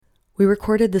We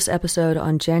recorded this episode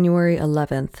on January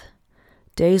 11th.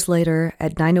 Days later,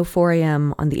 at 9:04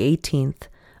 a.m. on the 18th,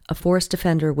 a forest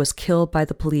defender was killed by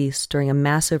the police during a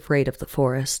massive raid of the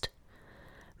forest.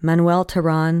 Manuel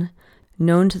Terán,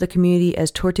 known to the community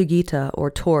as Tortuguita or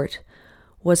Tort,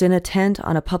 was in a tent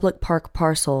on a public park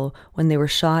parcel when they were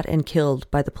shot and killed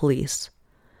by the police.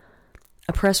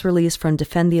 A press release from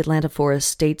Defend the Atlanta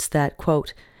Forest states that,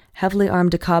 quote, heavily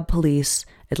armed DeKalb Police,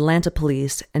 Atlanta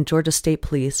Police, and Georgia State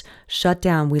Police shut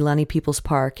down Weelaunee Peoples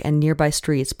Park and nearby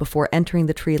streets before entering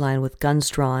the tree line with guns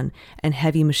drawn and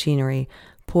heavy machinery,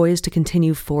 poised to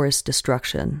continue forest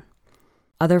destruction.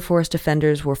 Other forest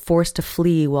defenders were forced to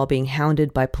flee while being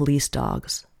hounded by police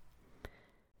dogs.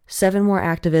 7 more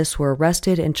activists were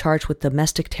arrested and charged with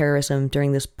domestic terrorism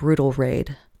during this brutal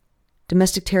raid.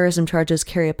 Domestic terrorism charges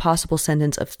carry a possible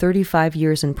sentence of 35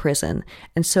 years in prison,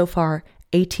 and so far,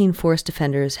 18 forest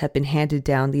defenders have been handed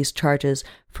down these charges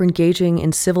for engaging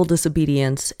in civil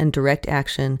disobedience and direct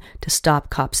action to stop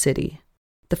Cop City.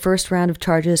 The first round of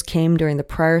charges came during the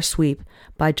prior sweep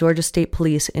by Georgia State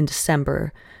Police in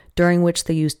December, during which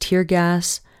they used tear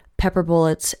gas, pepper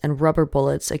bullets, and rubber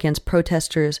bullets against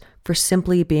protesters for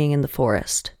simply being in the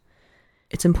forest.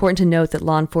 It's important to note that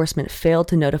law enforcement failed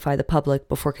to notify the public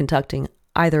before conducting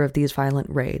either of these violent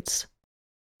raids.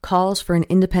 Calls for an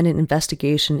independent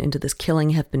investigation into this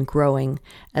killing have been growing,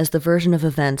 as the version of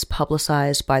events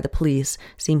publicized by the police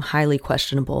seem highly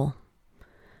questionable.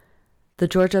 The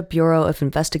Georgia Bureau of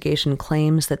Investigation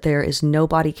claims that there is no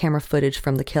body camera footage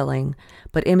from the killing,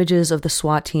 but images of the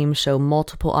SWAT team show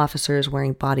multiple officers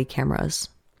wearing body cameras.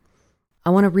 I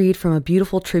want to read from a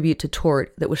beautiful tribute to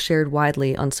Tort that was shared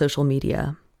widely on social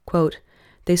media. Quote,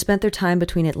 they spent their time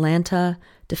between Atlanta,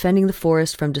 defending the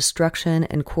forest from destruction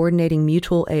and coordinating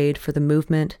mutual aid for the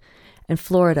movement, and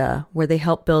Florida, where they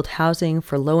helped build housing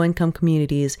for low-income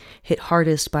communities hit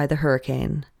hardest by the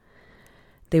hurricane.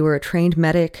 They were a trained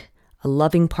medic, a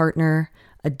loving partner,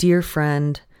 a dear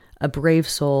friend, a brave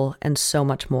soul, and so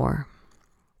much more.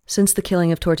 Since the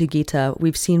killing of Tortuguita,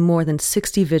 we've seen more than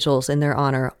 60 vigils in their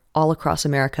honor all across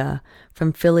America,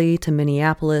 from Philly to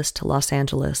Minneapolis to Los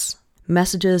Angeles.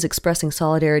 Messages expressing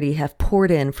solidarity have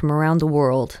poured in from around the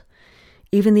world.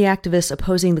 Even the activists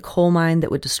opposing the coal mine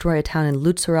that would destroy a town in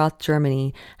Lützerath,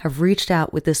 Germany, have reached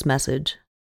out with this message.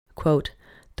 Quote,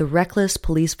 the reckless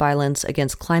police violence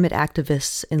against climate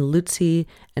activists in Lützi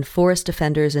and forest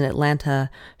defenders in Atlanta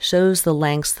shows the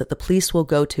lengths that the police will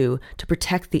go to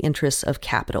protect the interests of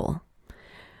capital.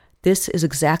 This is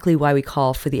exactly why we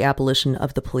call for the abolition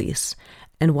of the police,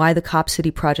 and why the Cop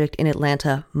City project in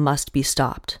Atlanta must be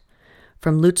stopped.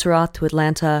 From Lützerath to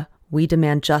Atlanta, we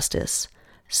demand justice.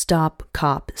 Stop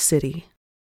Cop City.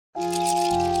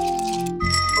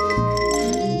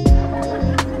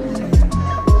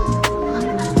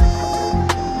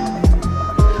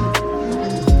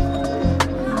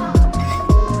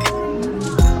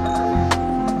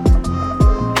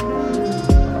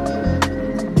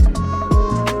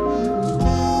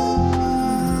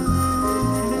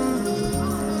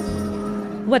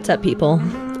 What's up, people?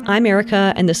 I'm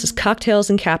Erica, and this is Cocktails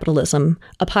and Capitalism,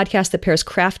 a podcast that pairs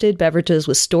crafted beverages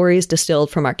with stories distilled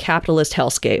from our capitalist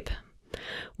hellscape.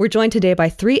 We're joined today by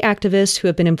 3 activists who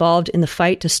have been involved in the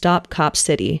fight to stop Cop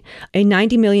City, a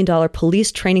 $90 million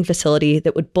police training facility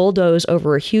that would bulldoze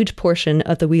over a huge portion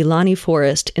of the Weelaunee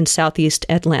Forest in southeast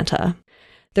Atlanta.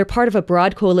 They're part of a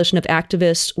broad coalition of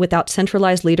activists without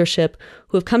centralized leadership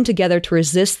who have come together to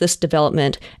resist this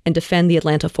development and defend the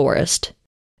Atlanta forest.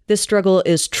 This struggle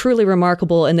is truly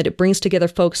remarkable in that it brings together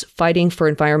folks fighting for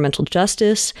environmental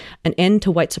justice, an end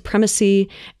to white supremacy,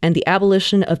 and the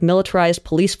abolition of militarized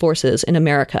police forces in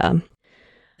America.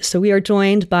 So we are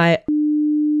joined by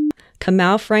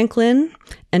Kamau Franklin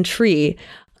and Tree.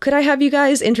 Could I have you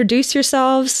guys introduce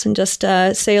yourselves and just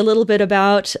say a little bit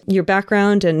about your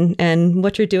background and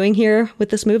what you're doing here with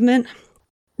this movement?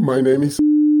 My name is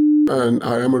and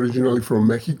I am originally from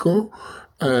Mexico.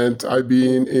 And I've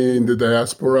been in the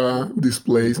diaspora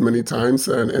displaced many times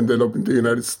and ended up in the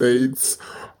United States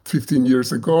 15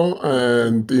 years ago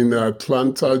and in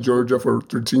Atlanta, Georgia for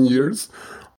 13 years.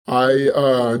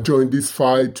 I joined this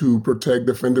fight to protect,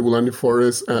 defend the Weelaunee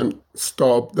Forest and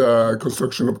stop the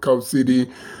construction of Cop City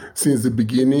since the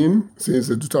beginning, since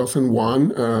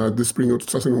 2001, the spring of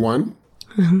 2001.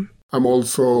 Mm-hmm. I'm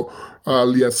also a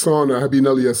liaison, I have been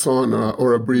a liaison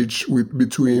or a bridge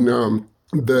between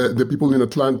the people in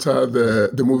Atlanta,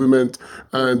 the movement,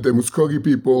 and the Muskogee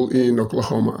people in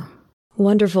Oklahoma.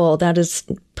 Wonderful. That is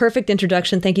perfect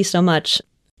introduction. Thank you so much.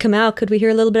 Kamau, could we hear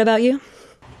a little bit about you?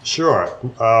 Sure.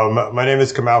 My name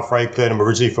is Kamau Franklin. I'm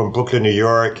originally from Brooklyn, New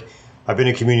York. I've been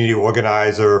a community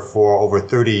organizer for over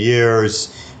 30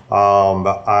 years.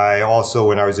 I also,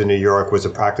 when I was in New York, was a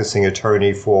practicing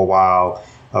attorney for a while.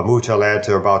 I moved to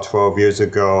Atlanta about 12 years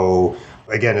ago.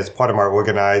 Again, as part of my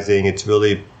organizing, it's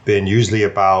really been usually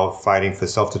about fighting for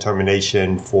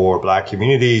self-determination for Black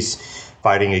communities,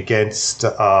 fighting against,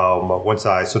 once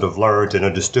I sort of learned and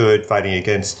understood, fighting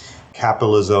against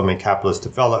capitalism and capitalist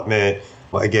development.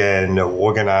 Again,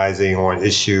 organizing on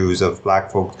issues of Black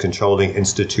folks controlling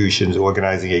institutions,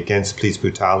 organizing against police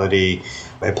brutality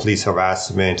and police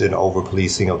harassment and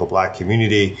over-policing of the Black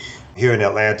community. Here in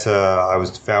Atlanta, I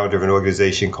was the founder of an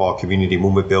organization called Community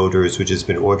Movement Builders, which has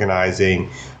been organizing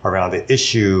around the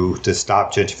issue to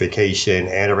stop gentrification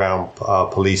and around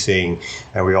policing.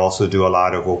 And we also do a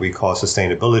lot of what we call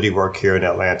sustainability work here in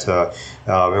Atlanta.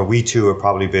 And we too have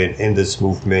probably been in this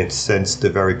movement since the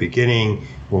very beginning.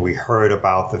 When we heard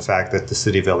about the fact that the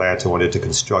city of Atlanta wanted to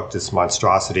construct this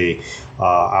monstrosity,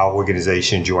 our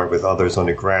organization joined with others on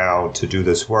the ground to do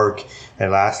this work.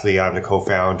 And lastly, I'm the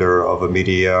co-founder of a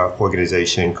media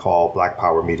organization called Black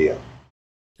Power Media.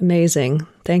 Amazing.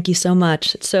 Thank you so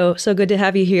much. It's so good to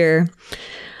have you here.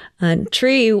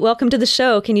 Tree, welcome to the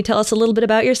show. Can you tell us a little bit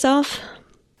about yourself?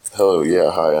 Hello.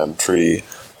 Yeah. Hi, I'm Tree.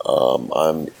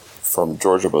 I'm from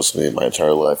Georgia, most of my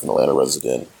entire life, an Atlanta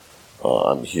resident.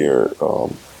 I'm here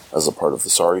as a part of the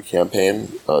SARI campaign,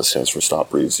 stands for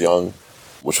Stop Breeds Young,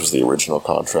 which was the original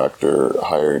contractor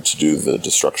hired to do the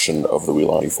destruction of the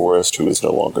Weelaunee Forest, who is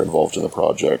no longer involved in the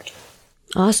project.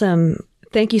 Awesome.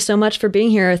 Thank you so much for being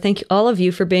here. Thank all of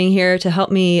you for being here to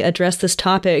help me address this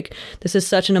topic. This is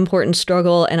such an important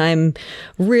struggle, and I'm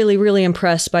really, really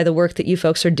impressed by the work that you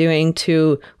folks are doing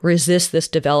to resist this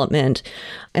development.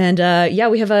 And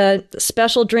we have a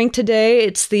special drink today.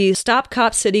 It's the Stop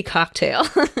Cop City cocktail.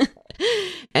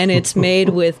 And it's made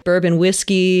with bourbon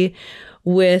whiskey,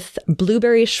 with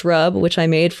blueberry shrub, which I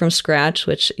made from scratch,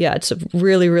 which, it's a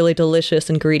really, really delicious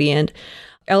ingredient,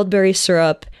 elderberry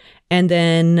syrup, and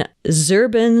then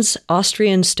Zurban's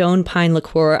Austrian stone pine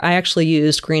liqueur. I actually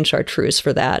used green chartreuse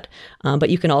for that, but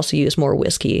you can also use more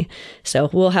whiskey. So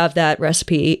we'll have that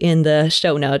recipe in the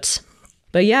show notes.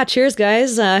 But cheers,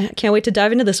 guys. Can't wait to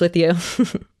dive into this with you.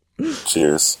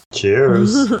 Cheers.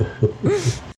 Cheers.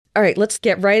 All right, let's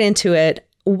get right into it.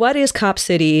 What is Cop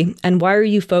City, and why are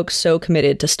you folks so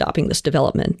committed to stopping this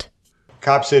development?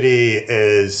 Cop City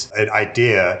is an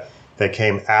idea that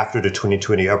came after the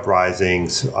 2020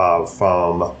 uprisings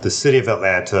from the city of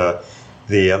Atlanta,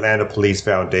 the Atlanta Police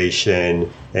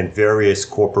Foundation, and various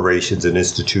corporations and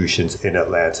institutions in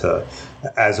Atlanta,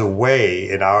 as a way,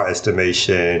 in our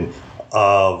estimation,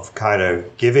 of kind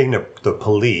of giving the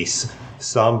police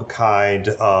some kind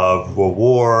of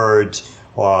reward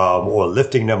or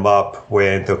lifting them up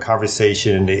when the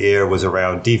conversation in the air was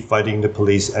around defunding the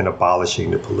police and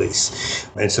abolishing the police.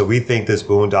 And so we think this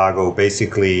boondoggle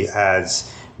basically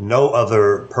has no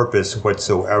other purpose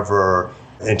whatsoever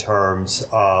in terms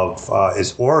of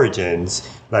its origins,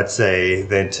 let's say,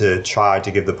 than to try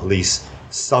to give the police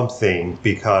something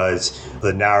because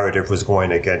the narrative was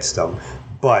going against them.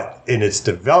 But in its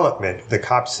development, the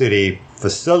Cop City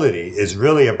facility is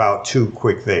really about two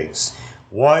quick things.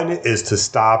 One is to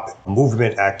stop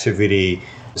movement activity.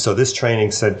 So this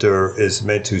training center is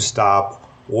meant to stop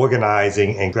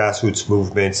organizing and grassroots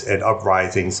movements and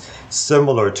uprisings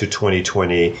similar to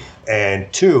 2020.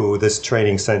 And two, this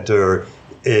training center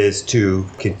is to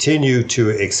continue to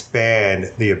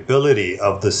expand the ability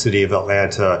of the city of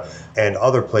Atlanta and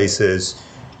other places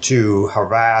to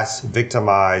harass,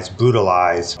 victimize,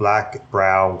 brutalize Black,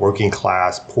 brown, working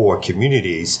class, poor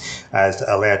communities as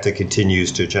Atlanta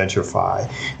continues to gentrify.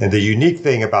 And the unique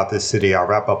thing about this city, I'll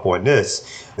wrap up on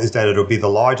this, is that it'll be the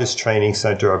largest training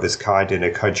center of its kind in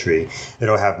the country.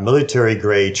 It'll have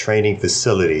military-grade training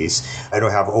facilities.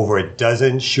 It'll have over a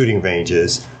dozen shooting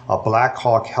ranges, a Black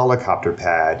Hawk helicopter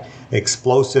pad,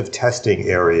 explosive testing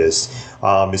areas.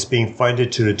 It's being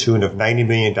funded to the tune of $90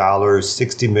 million,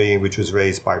 $60 million, which was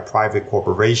raised by private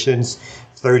corporations,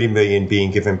 $30 million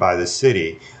being given by the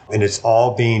city. And it's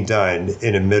all being done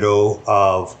in the middle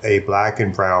of a Black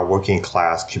and brown working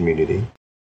class community.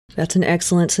 That's an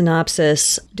excellent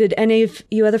synopsis. Did any of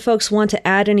you other folks want to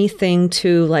add anything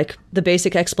to the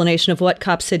basic explanation of what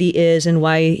Cop City is and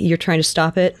why you're trying to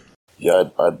stop it? Yeah,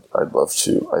 I'd love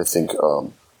to. I think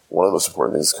one of the most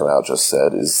important things Kamau just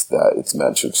said is that it's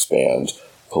meant to expand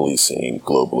policing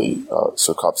globally.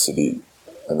 So Cop City,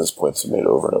 and this point's been made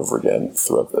over and over again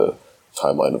throughout the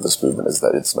timeline of this movement, is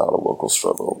that it's not a local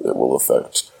struggle. It will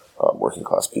affect working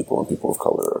class people and people of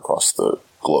color across the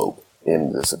globe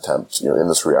in this attempt, in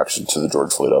this reaction to the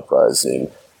George Floyd uprising,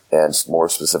 and more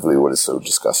specifically what is so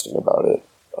disgusting about it,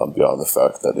 beyond the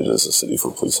fact that it is a city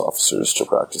for police officers to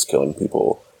practice killing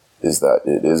people, is that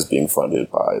it is being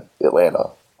funded by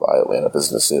Atlanta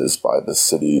businesses, by the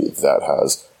city that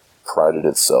has prided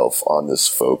itself on this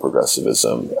faux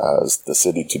progressivism as the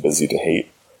city too busy to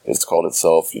hate. It's called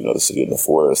itself, the city in the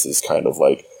forest, is kind of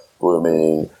like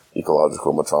blooming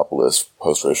ecological metropolis,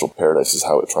 post-racial paradise is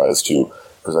how it tries to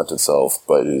present itself,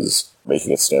 but is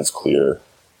making its stance clear.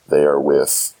 They are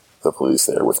with the police,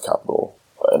 they are with Capitol,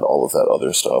 and all of that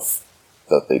other stuff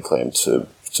that they claim to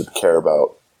care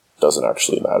about doesn't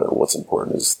actually matter. What's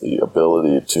important is the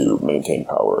ability to maintain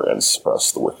power and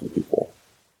suppress the working people.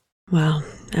 Wow,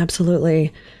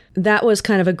 absolutely. That was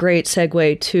kind of a great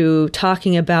segue to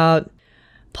talking about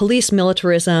police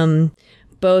militarism,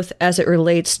 both as it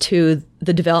relates to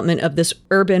the development of this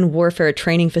urban warfare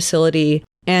training facility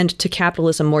and to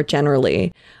capitalism more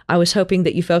generally. I was hoping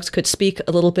that you folks could speak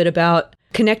a little bit about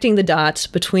connecting the dots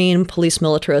between police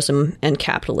militarism and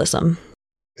capitalism.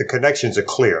 The connections are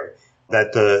clear,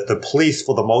 that the police,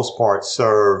 for the most part,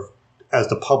 serve as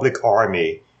the public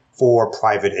army for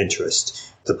private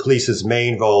interest. The police's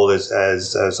main role,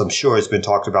 as I'm sure has been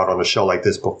talked about on a show like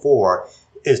this before,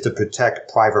 is to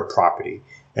protect private property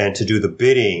and to do the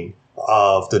bidding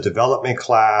of the development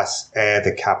class and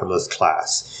the capitalist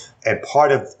class. And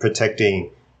part of protecting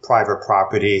private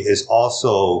property is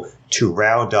also to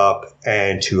round up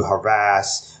and to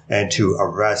harass and to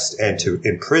arrest and to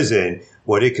imprison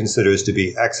what it considers to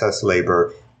be excess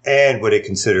labor and what it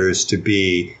considers to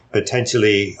be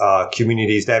potentially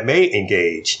communities that may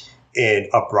engage in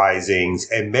uprisings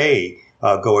and may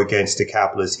go against the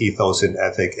capitalist ethos and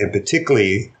ethic, and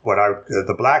particularly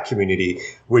the Black community,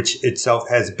 which itself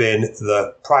has been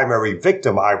the primary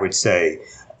victim, I would say,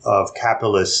 of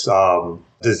capitalist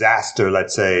disaster,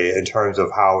 let's say, in terms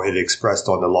of how it expressed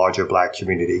on the larger Black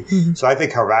community. Mm-hmm. So I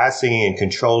think harassing and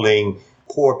controlling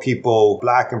poor people,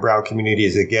 Black and brown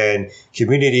communities, again,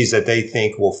 communities that they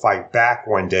think will fight back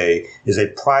one day, is a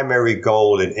primary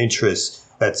goal and interest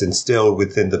that's instilled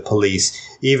within the police,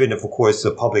 even if, of course,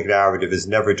 the public narrative is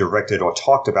never directed or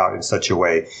talked about in such a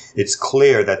way. It's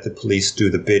clear that the police do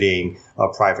the bidding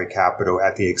of private capital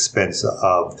at the expense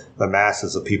of the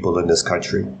masses of people in this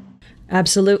country.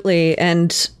 Absolutely.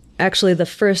 And actually, the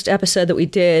first episode that we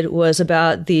did was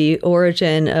about the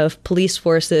origin of police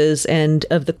forces and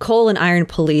of the coal and iron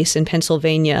police in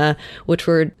Pennsylvania, which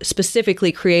were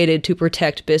specifically created to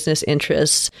protect business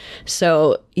interests.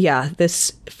 So, yeah,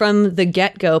 from the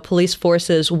get-go, police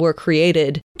forces were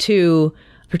created to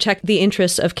protect the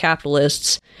interests of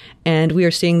capitalists. And we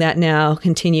are seeing that now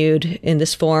continued in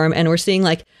this form. And we're seeing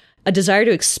a desire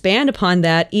to expand upon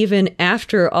that even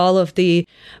after all of the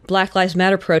Black Lives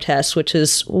Matter protests, which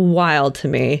is wild to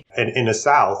me. And in the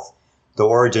South, the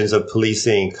origins of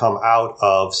policing come out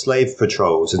of slave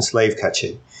patrols and slave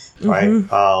catching, right?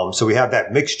 Mm-hmm. So we have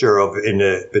that mixture of,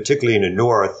 particularly in the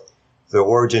North, the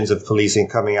origins of policing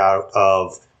coming out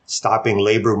of stopping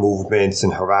labor movements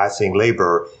and harassing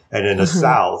labor, and in the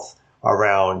South,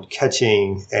 around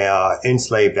catching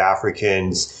enslaved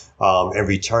Africans and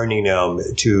returning them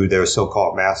to their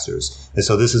so-called masters. And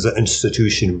so this is an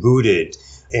institution rooted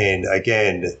in,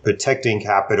 again, protecting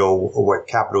capital, or what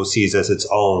capital sees as its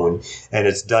own. And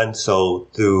it's done so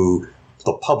through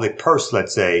the public purse,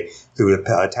 let's say, through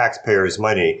the taxpayers'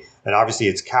 money. And obviously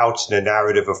it's couched in a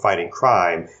narrative of fighting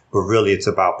crime, but really it's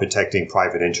about protecting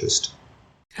private interest.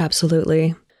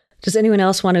 Absolutely. Does anyone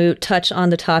else want to touch on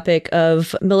the topic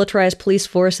of militarized police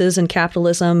forces and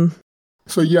capitalism?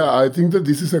 So, yeah, I think that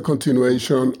this is a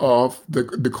continuation of the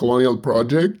colonial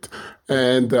project.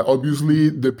 And obviously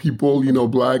the people,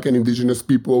 Black and indigenous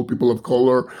people of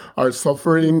color are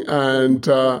suffering. And,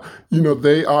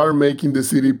 they are making the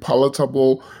city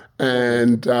palatable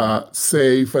and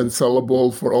safe and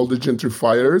sellable for all the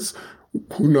gentrifiers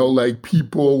who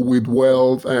people with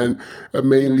wealth and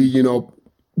mainly,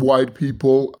 white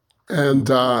people. And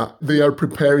they are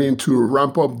preparing to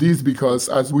ramp up this because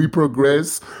as we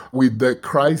progress with the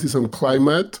crisis on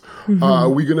climate,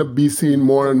 we're going to be seeing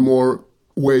more and more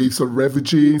waves of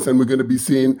refugees, and we're going to be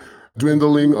seeing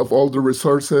dwindling of all the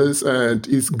resources. And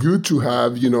it's good to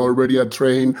have, already a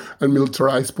trained and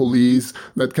militarized police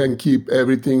that can keep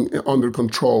everything under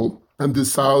control. And the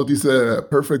South is a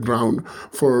perfect ground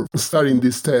for starting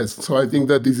this test. So I think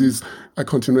that this is a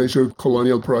continuation of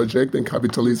colonial project and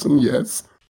capitalism, yes.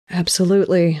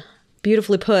 Absolutely.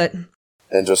 Beautifully put.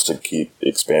 And just to keep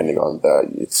expanding on that,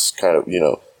 it's kind of,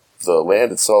 the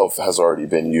land itself has already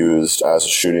been used as a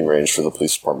shooting range for the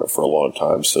police department for a long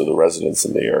time. So the residents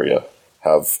in the area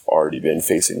have already been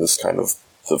facing this kind of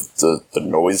the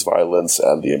noise violence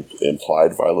and the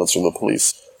implied violence from the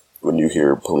police. When you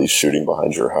hear police shooting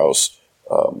behind your house,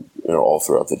 all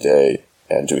throughout the day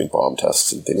and doing bomb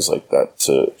tests and things like that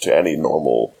to any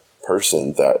normal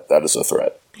person, that is a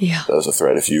threat. Yeah. That is a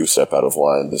threat. If you step out of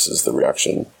line, this is the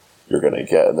reaction you're going to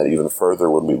get. And then even further,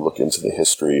 when we look into the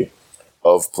history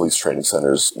of police training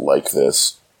centers like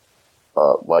this,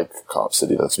 like Cop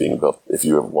City that's being built, if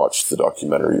you have watched the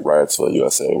documentary Riotsville,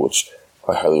 USA, which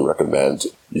I highly recommend,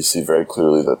 you see very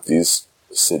clearly that these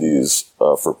cities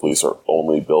for police are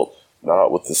only built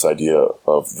not with this idea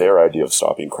of their idea of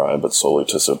stopping crime, but solely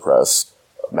to suppress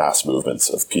mass movements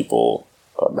of people,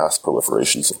 mass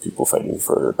proliferations of people fighting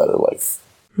for a better life.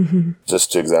 Mm-hmm.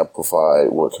 Just to exemplify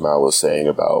what Kamau was saying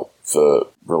about the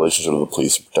relationship of the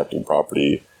police protecting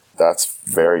property, that's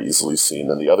very easily seen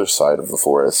on the other side of the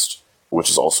forest, which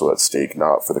is also at stake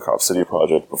not for the Cop City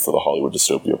project, but for the Hollywood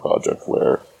Dystopia project,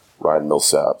 where Ryan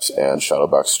Millsaps and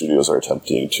Shadowback Studios are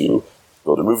attempting to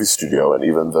build a movie studio. And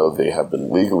even though they have been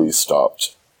legally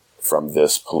stopped from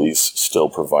this, police still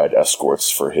provide escorts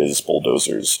for his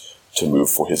bulldozers to move,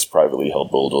 for his privately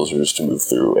held bulldozers to move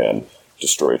through and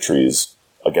destroy trees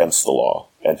against the law,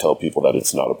 and tell people that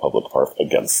it's not a public park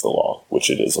against the law, which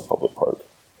it is a public park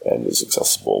and is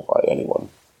accessible by anyone.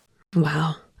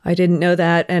 Wow. I didn't know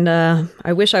that. And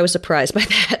I wish I was surprised by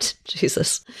that.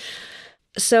 Jesus.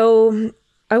 So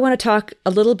I want to talk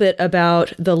a little bit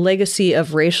about the legacy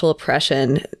of racial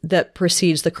oppression that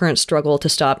precedes the current struggle to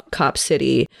stop Cop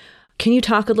City. Can you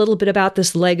talk a little bit about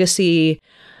this legacy,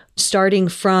 starting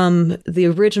from the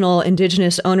original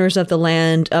indigenous owners of the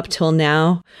land up till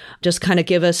now? Just kind of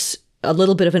give us a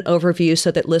little bit of an overview so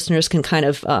that listeners can kind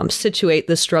of situate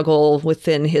the struggle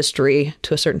within history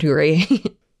to a certain degree.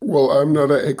 Well, I'm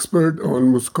not an expert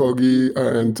on Muskogee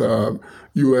and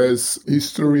U.S.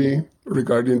 history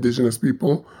regarding indigenous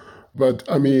people. But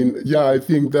I mean, yeah, I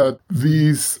think that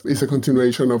this is a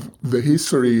continuation of the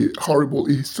history, horrible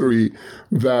history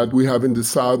that we have in the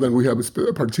South, and we have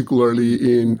particularly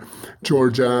in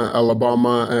Georgia,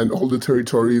 Alabama, and all the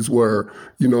territories where,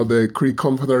 you know, the Creek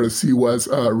Confederacy was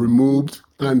removed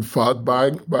and fought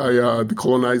back by the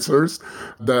colonizers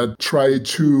that tried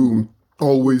to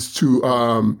always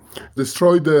to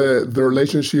destroy the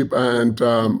relationship and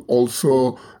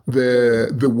also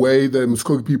the way the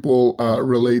Muskogee people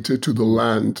related to the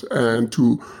land and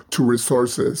to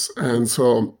resources. And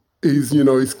so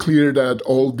it's clear that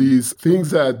all these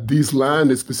things that this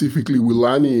land, specifically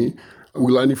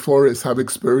Wilani forests, have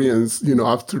experienced,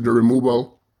 after the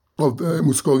removal of the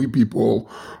Muskogee people,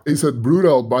 is a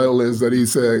brutal violence that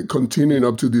is continuing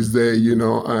up to this day,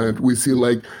 and we see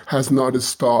has not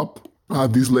stopped.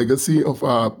 This legacy of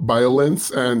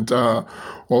violence and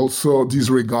also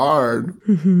disregard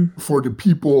for the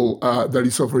people that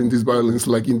is suffering this violence,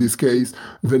 like in this case,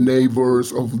 the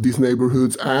neighbors of these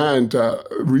neighborhoods, and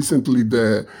recently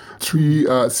the tree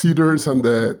cedars and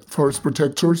the forest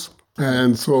protectors.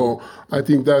 And so I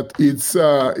think that it's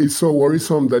so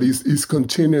worrisome that it's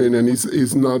continuing and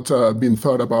it's not being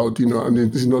thought about, and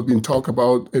it's not being talked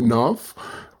about enough.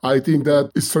 I think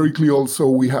that historically also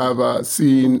we have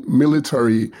seen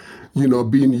military,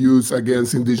 being used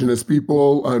against indigenous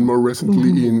people, and more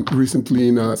recently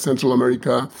in Central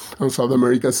America and South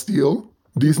America still.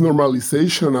 This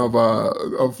normalization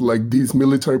of this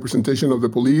military representation of the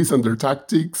police and their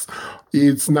tactics,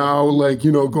 it's now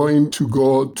going to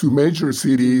go to major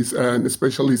cities, and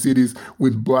especially cities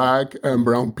with Black and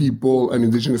brown people and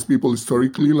indigenous people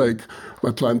historically, like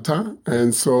Atlanta.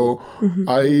 And so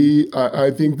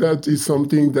I think that is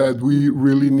something that we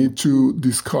really need to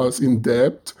discuss in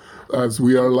depth as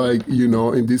we are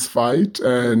in this fight.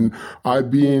 And I've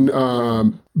been,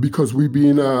 because we've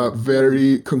been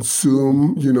very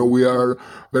consumed, we are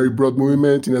very broad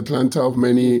movement in Atlanta of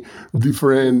many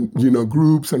different,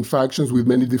 groups and factions with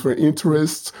many different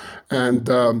interests. And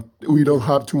we don't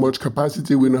have too much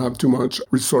capacity. We don't have too much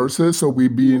resources. So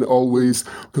we've been always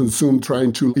consumed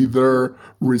trying to either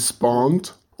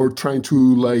respond or trying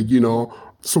to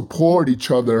support each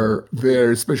other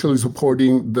there, especially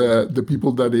supporting the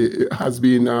people that has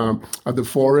been at the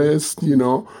forest,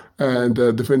 and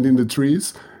defending the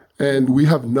trees. And we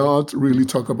have not really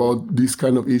talked about these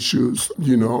kind of issues,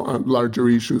 and larger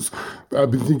issues.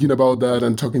 I've been thinking about that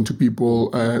and talking to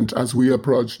people. And as we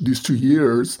approach these 2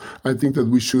 years, I think that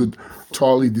we should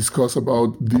totally discuss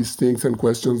about these things and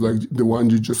questions like the one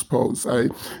you just posed. I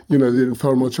didn't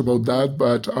thought much about that,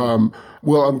 but I'm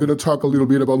going to talk a little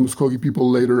bit about Muskogee people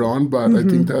later on. But I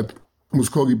think that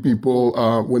Muskogee people,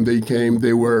 when they came,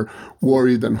 they were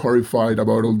worried and horrified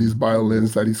about all this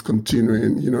violence that is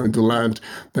continuing, in the land,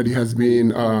 that it has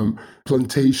been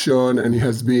plantation and it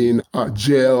has been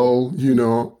jail,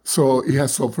 so it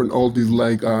has suffered all this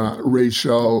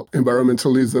racial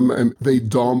environmentalism, and they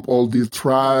dump all this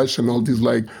trash and all these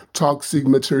toxic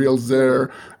materials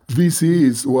there. this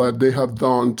is what they have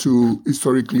done to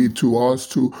historically to us,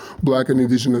 to Black and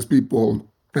Indigenous people.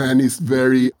 And it's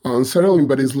very unsettling,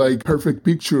 but it's like perfect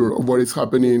picture of what is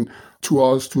happening to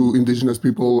us, to Indigenous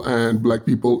people and Black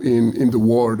people in the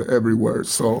world everywhere.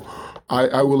 So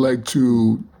I would like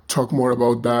to talk more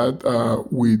about that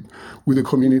with the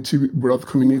community, broad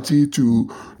community, to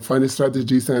find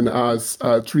strategies. And as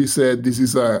Tree said, this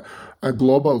is a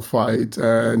global fight,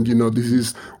 and this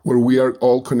is where we are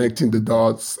all connecting the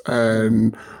dots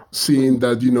and seeing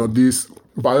that this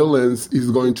violence is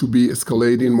going to be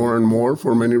escalating more and more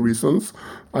for many reasons.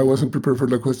 I wasn't prepared for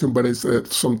the question, but I said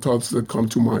some thoughts that come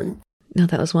to mind. No,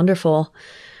 that was wonderful.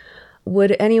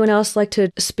 Would anyone else like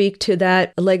to speak to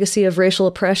that legacy of racial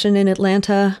oppression in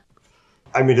Atlanta?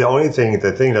 I mean,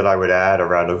 the thing that I would add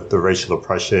around the racial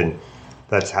oppression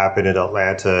that's happened in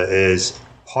Atlanta is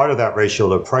part of that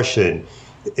racial oppression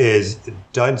is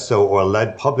done so or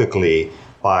led publicly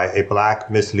by a Black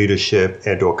misleadership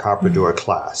and or comprador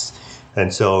class.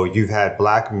 And so you've had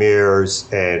Black mayors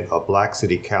and a Black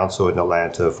city council in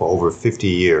Atlanta for over 50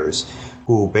 years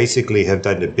who basically have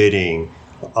done the bidding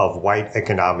of white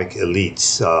economic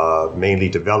elites, mainly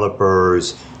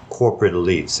developers, corporate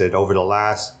elites. And over the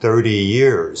last 30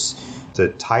 years, the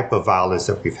type of violence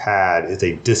that we've had is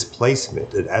a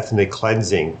displacement, an ethnic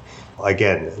cleansing,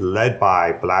 again, led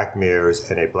by Black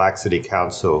mayors and a Black city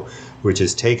council, which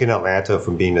has taken Atlanta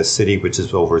from being a city which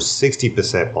is over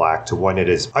 60% Black to one that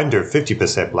is under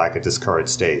 50% Black at this current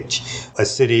stage. A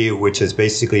city which has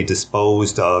basically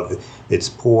disposed of its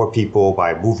poor people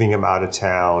by moving them out of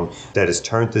town, that has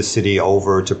turned the city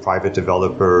over to private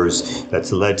developers,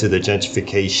 that's led to the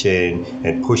gentrification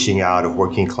and pushing out of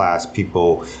working class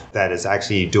people, that is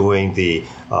actually doing the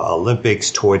Olympics,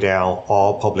 tore down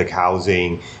all public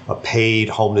housing, paid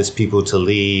homeless people to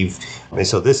leave. And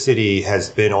so this city has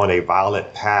been on a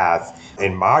violent path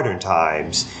in modern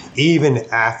times, even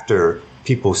after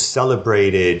people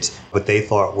celebrated what they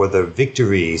thought were the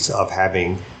victories of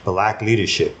having Black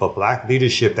leadership. But Black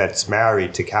leadership that's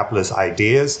married to capitalist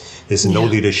ideas is no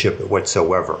leadership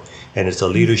whatsoever. And it's a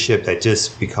leadership that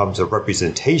just becomes a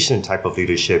representation type of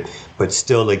leadership, but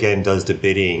still, again, does the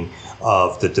bidding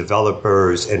of the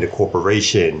developers and the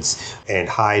corporations and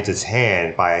hides its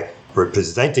hand by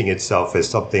representing itself as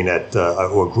something that,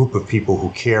 or a group of people who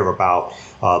care about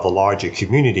the larger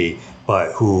community,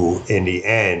 but who in the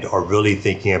end are really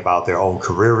thinking about their own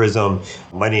careerism,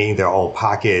 moneying their own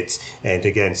pockets, and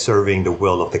again, serving the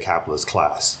will of the capitalist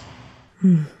class.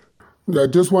 I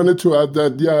just wanted to add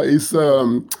that, it's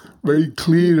very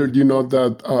clear,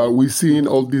 that we've seen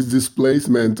all this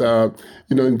displacement.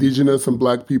 Indigenous and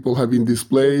Black people have been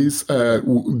displaced.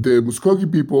 The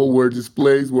Muskogee people were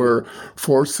displaced, were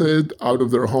forced out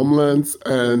of their homelands.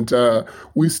 And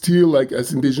we still,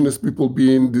 as Indigenous people,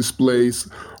 being displaced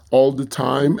all the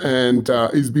time, and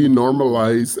it's being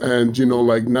normalized. And,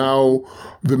 now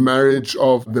the marriage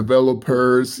of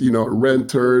developers,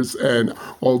 renters, and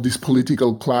all this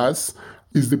political class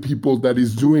is the people that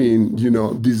is doing,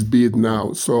 this bid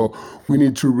now. So we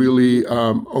need to really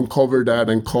uncover that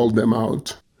and call them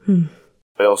out.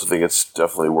 I also think it's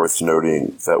definitely worth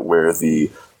noting that where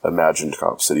the imagined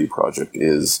Cop City project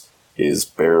is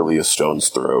barely a stone's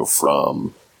throw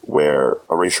from where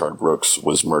Rayshard Brooks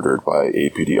was murdered by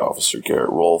APD officer Garrett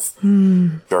Rolfe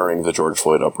during the George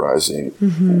Floyd uprising,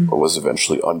 was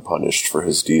eventually unpunished for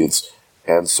his deeds.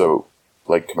 And so,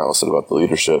 like Kamala said about the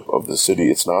leadership of the city,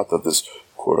 it's not that this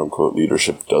quote-unquote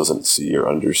leadership doesn't see or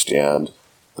understand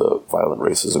the violent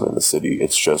racism in the city.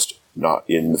 It's just not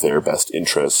in their best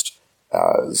interest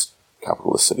as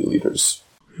capitalist city leaders.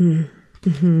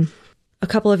 A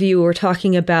couple of you were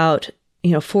talking about,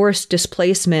 forced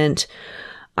displacement.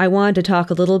 I wanted to talk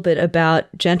a little bit about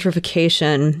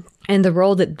gentrification and the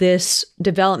role that this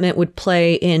development would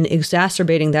play in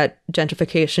exacerbating that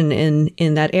gentrification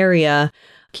in that area.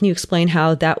 Can you explain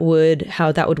how that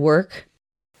would work?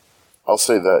 I'll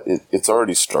say that it's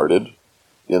already started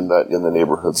in that in the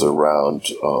neighborhoods around,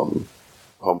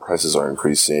 home prices are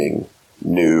increasing.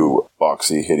 New,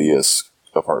 boxy, hideous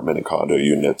apartment and condo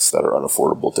units that are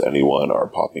unaffordable to anyone are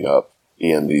popping up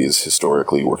in these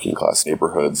historically working class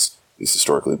neighborhoods, these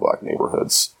historically Black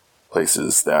neighborhoods.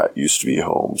 Places that used to be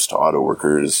homes to auto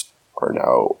workers are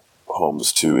now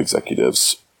homes to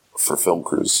executives for film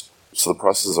crews. So the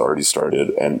process has already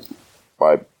started, and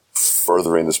by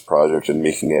furthering this project and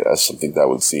making it as something that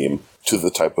would seem to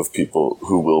the type of people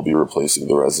who will be replacing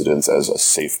the residents as a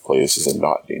safe place, as a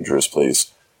not dangerous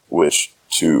place, which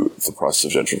to the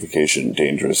process of gentrification,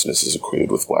 dangerousness is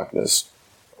equated with Blackness.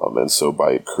 And so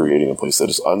by creating a place that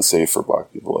is unsafe for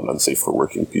Black people and unsafe for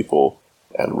working people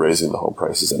and raising the home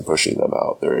prices and pushing them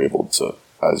out, they're able to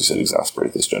as you said,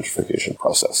 exacerbate this gentrification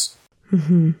process.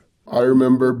 Mm-hmm. I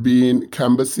remember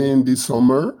canvassing this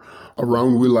summer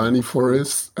around Wilani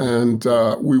Forest, and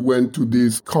we went to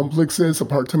these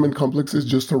apartment complexes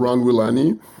just around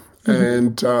Wilani. Mm-hmm.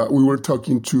 And we were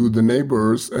talking to the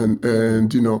neighbors, and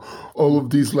all of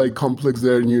these complex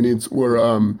there units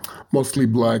were mostly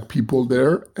Black people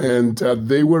there, and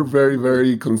they were very,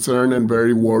 very concerned and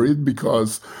very worried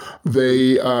because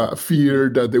they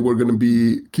feared that they were going to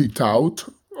be kicked out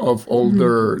of all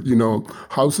their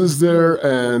houses there,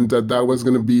 and that was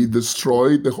going to be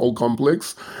destroyed, the whole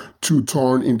complex, to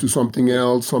turn into something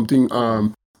else, something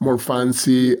more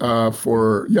fancy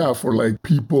for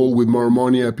people with more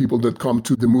money, people that come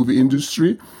to the movie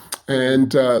industry.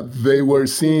 And they were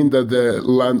seeing that the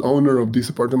landowner of these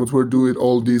apartments were doing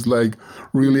all these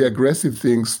really aggressive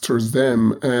things towards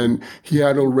them. And he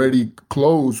had already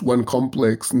closed one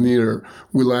complex near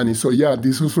Wilani. So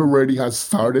this already has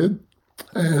started.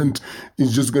 And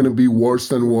it's just going to be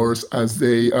worse and worse as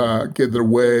they get their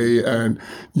way and,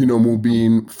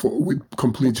 moving with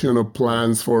completion of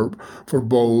plans for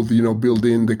both,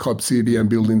 building the Cop City and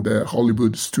building the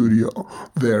Hollywood studio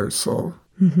there. So.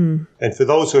 Mm-hmm. And for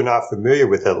those who are not familiar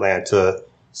with Atlanta,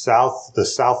 the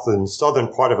south and southern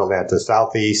part of Atlanta,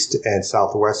 southeast and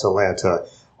southwest Atlanta,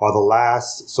 are the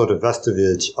last sort of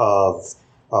vestige of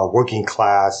working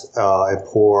class and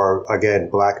poor, again,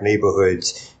 Black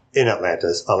neighborhoods in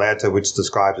Atlanta, which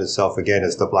describes itself again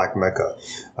as the Black Mecca.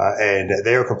 And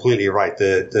they're completely right.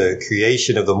 The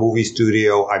creation of the movie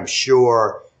studio, I'm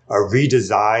sure a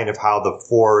redesign of how the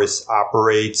forest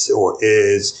operates or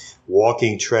is,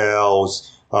 walking trails,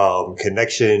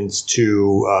 connections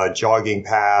to jogging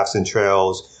paths and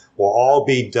trails will all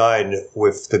be done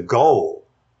with the goal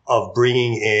of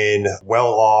bringing in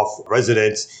well-off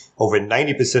residents. Over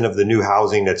 90% of the new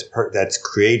housing that's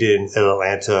created in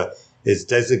Atlanta is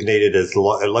designated as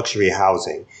luxury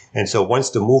housing. And so once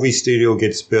the movie studio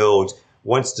gets built,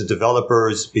 once the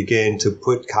developers begin to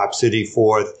put Cop City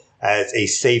forth as a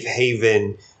safe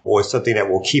haven or something that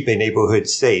will keep a neighborhood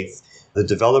safe, the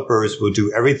developers will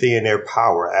do everything in their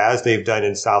power, as they've done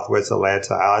in Southwest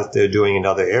Atlanta, as they're doing in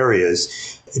other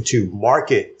areas, to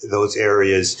market those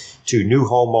areas to new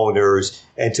homeowners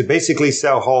and to basically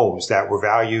sell homes that were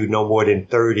valued no more than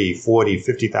 $30,000,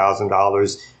 $40,000,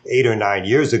 $50,000 8 or 9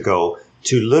 years ago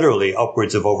to literally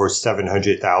upwards of over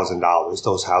 $700,000.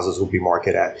 Those houses will be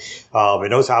marketed at.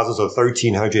 And those houses are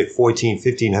 1,300, 1,400,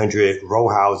 1,500 row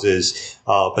houses.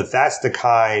 But that's the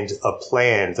kind of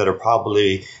plans that are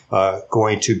probably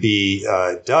going to be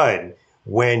done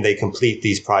when they complete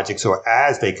these projects, or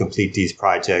as they complete these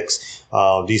projects.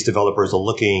 These developers are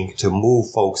looking to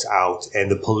move folks out, and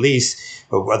the police,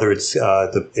 whether it's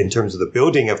in terms of the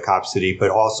building of Cop City, but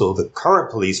also the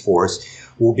current police force,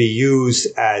 will be used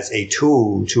as a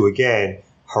tool to, again,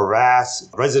 harass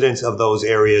residents of those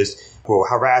areas, or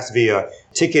harass via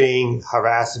ticketing,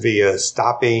 harass via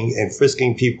stopping and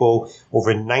frisking people.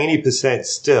 Over 90%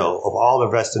 still of all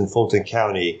arrests in Fulton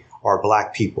County are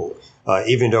Black people.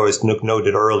 Even though, as Nook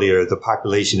noted earlier, the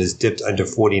population is dipped under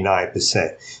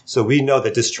 49%. So we know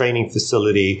that this training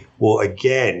facility will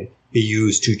again be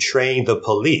used to train the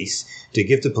police, to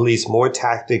give the police more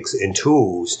tactics and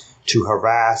tools to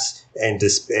harass and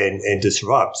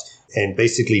disrupt and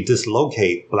basically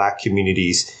dislocate Black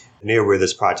communities near where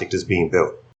this project is being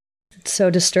built. It's so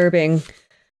disturbing.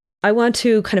 I want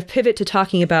to kind of pivot to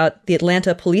talking about the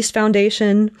Atlanta Police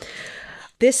Foundation.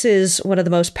 This is one of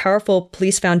the most powerful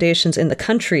police foundations in the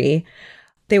country.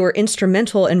 They were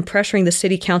instrumental in pressuring the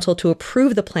city council to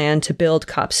approve the plan to build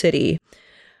Cop City.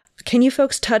 Can you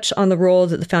folks touch on the role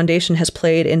that the foundation has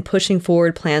played in pushing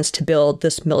forward plans to build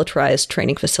this militarized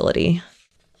training facility?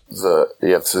 The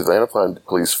Atlanta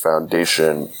Police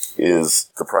Foundation is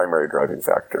the primary driving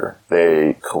factor.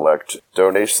 They collect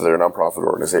donations to their nonprofit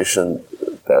organization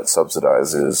that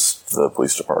subsidizes the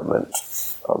police department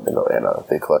in Atlanta.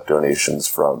 They collect donations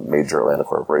from major Atlanta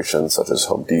corporations such as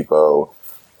Home Depot,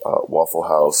 Waffle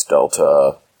House,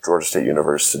 Delta, Georgia State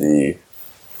University,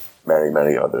 many,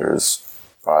 many others.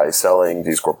 By selling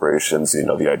these corporations,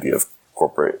 the idea of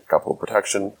corporate capital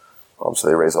protection. So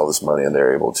they raise all this money and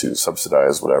they're able to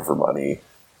subsidize whatever money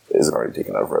isn't already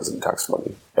taken out of resident tax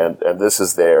money. And this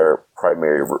is their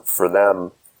primary, for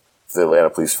them, the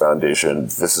Atlanta Police Foundation,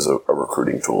 this is a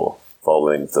recruiting tool.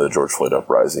 Following the George Floyd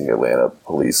uprising, Atlanta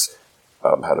police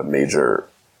had a major,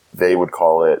 they would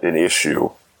call it an issue,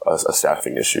 a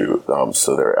staffing issue.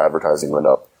 So their advertising went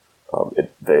up.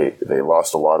 They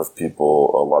lost a lot of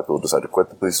people. A lot of people decided to quit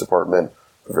the police department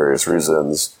for various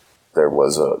reasons. There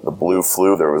was the blue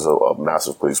flu. There was a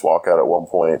massive police walkout at one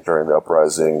point during the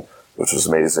uprising, which was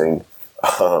amazing.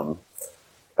 And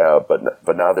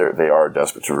But now they are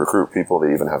desperate to recruit people.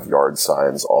 They even have yard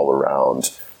signs all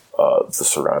around the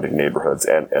surrounding neighborhoods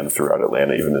and throughout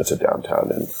Atlanta, even into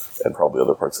downtown and probably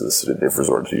other parts of the city. They've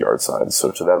resorted to yard signs.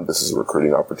 So to them, this is a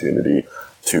recruiting opportunity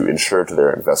to ensure to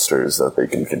their investors that they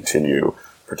can continue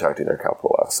protecting their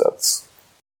capital assets.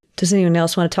 Does anyone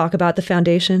else want to talk about the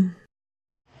foundation?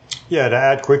 Yeah, to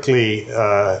add quickly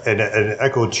and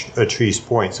echo Tree's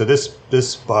point. So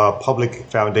this public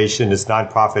foundation, this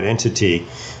nonprofit entity,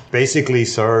 basically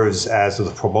serves as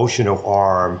the promotional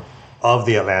arm of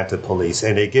the Atlanta Police,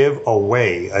 and they give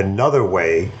away another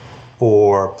way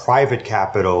for private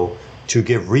capital to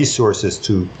give resources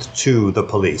to the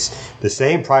police. The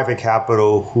same private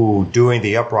capital who, during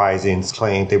the uprisings,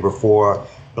 claimed they were for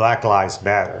Black Lives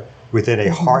Matter, within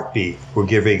a heartbeat, were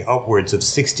giving upwards of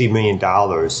 $60 million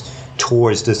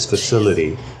towards this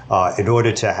facility in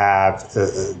order to have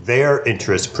their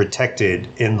interests protected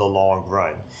in the long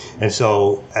run. And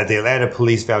so at the Atlanta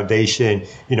Police Foundation,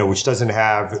 which doesn't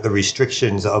have the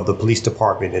restrictions of the police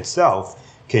department itself,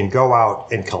 can go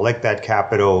out and collect that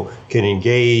capital, can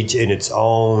engage in its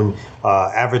own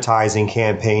advertising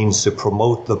campaigns to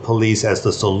promote the police as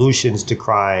the solutions to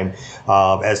crime,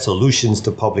 as solutions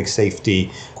to public safety,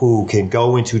 who can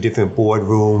go into different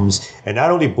boardrooms, and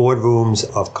not only boardrooms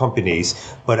of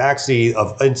companies, but actually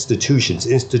of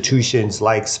institutions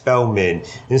like Spelman,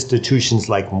 institutions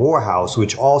like Morehouse,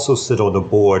 which also sit on the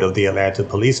board of the Atlanta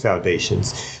Police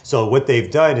Foundations. So what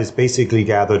they've done is basically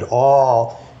gathered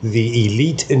all the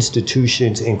elite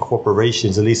institutions and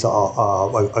corporations, at least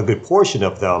a good portion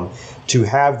of them, to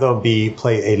have them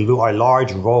play a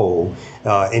large role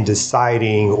in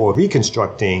deciding or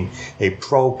reconstructing a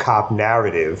pro-cop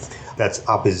narrative that's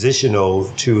oppositional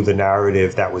to the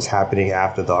narrative that was happening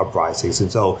after the uprisings.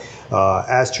 And so,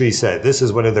 as Tree said, this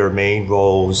is one of their main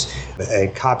roles,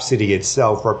 and Cop City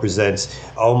itself represents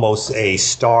almost a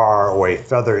star or a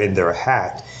feather in their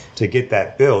hat to get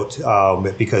that built,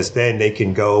 because then they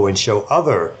can go and show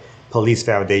other police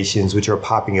foundations, which are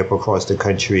popping up across the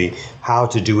country, how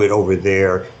to do it over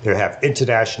there. They have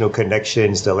international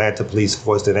connections, the Atlanta Police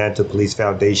Force, the Atlanta Police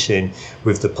Foundation,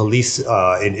 with the police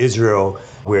in Israel,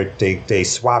 where they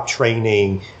swap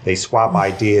training, they swap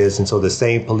ideas. And so the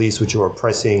same police which are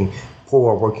oppressing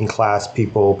poor working class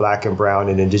people, Black and brown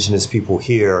and indigenous people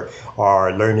here,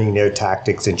 are learning their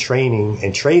tactics and training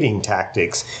and trading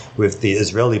tactics with the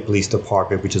Israeli Police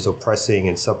Department, which is oppressing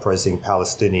and suppressing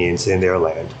Palestinians in their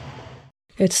land.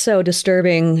 It's so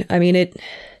disturbing. I mean, it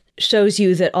shows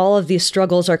you that all of these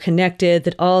struggles are connected,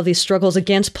 that all of these struggles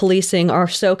against policing are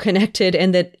so connected,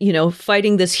 and that,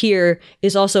 fighting this here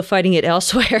is also fighting it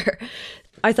elsewhere.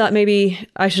 I thought maybe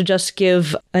I should just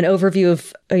give an overview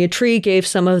of, Tree gave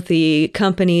some of the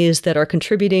companies that are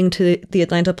contributing to the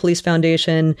Atlanta Police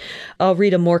Foundation. I'll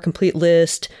read a more complete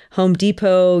list: Home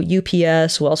Depot,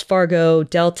 UPS, Wells Fargo,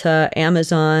 Delta,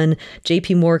 Amazon,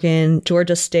 JP Morgan,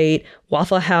 Georgia State,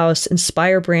 Waffle House,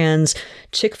 Inspire Brands,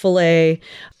 Chick-fil-A.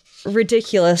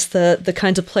 Ridiculous, the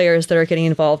kinds of players that are getting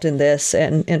involved in this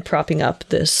and propping up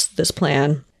this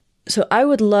plan. So I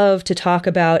would love to talk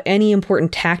about any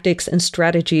important tactics and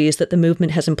strategies that the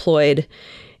movement has employed,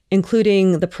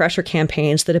 including the pressure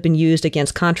campaigns that have been used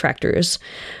against contractors.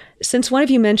 Since one of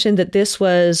you mentioned that this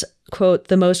was, quote,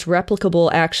 the most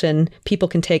replicable action people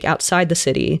can take outside the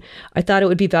city, I thought it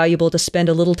would be valuable to spend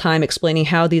a little time explaining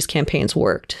how these campaigns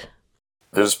worked.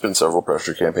 There's been several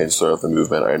pressure campaigns throughout the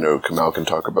movement. I know Kamal can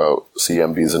talk about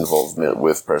CMB's involvement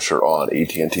with pressure on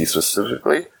AT&T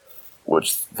specifically,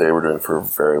 which they were doing for a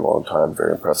very long time,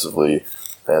 very impressively.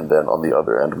 And then on the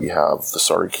other end, we have the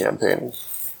SARI campaign.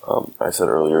 I said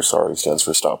earlier, SARI stands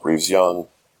for Stop Reeves Young.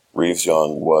 Reeves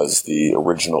Young was the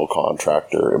original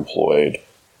contractor employed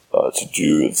to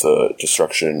do the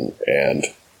destruction and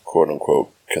quote-unquote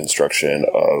construction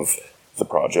of the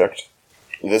project.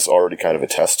 This already kind of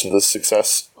attests to the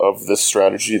success of this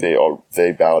strategy.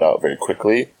 They bowed out very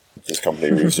quickly. This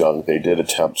company, Reeves Young, they did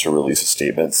attempt to release a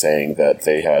statement saying that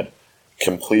they had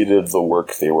completed the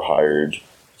work they were hired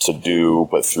to do,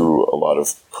 but through a lot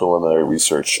of preliminary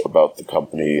research about the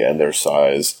company and their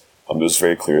size, it was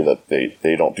very clear that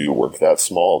they don't do work that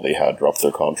small. They had dropped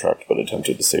their contract but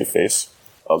attempted to save face.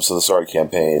 So the SARI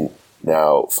campaign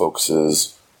now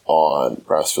focuses on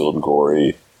Brasfield and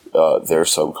Gorey, their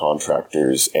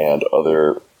subcontractors, and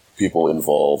other people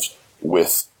involved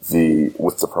with the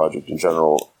project in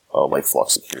general, like Flock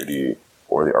Security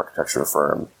or the architecture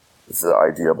firm. The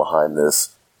idea behind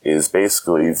this is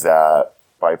basically that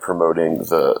by promoting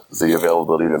the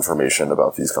availability of information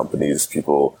about these companies,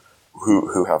 people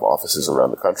who have offices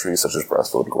around the country, such as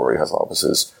Brasfield and Gorey has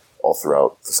offices all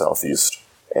throughout the Southeast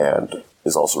and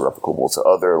is also replicable to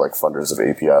other like funders of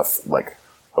APF, like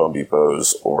Home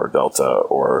Depots or Delta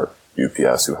or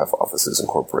UPS, who have offices and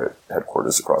corporate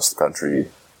headquarters across the country.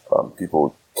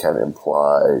 People can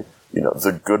imply,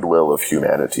 the goodwill of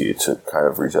humanity to kind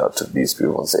of reach out to these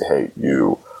people and say, hey,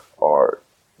 you are,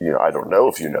 I don't know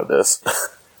if you know this,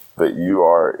 but you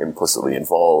are implicitly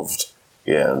involved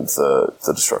in the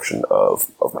destruction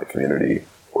of my community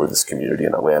or this community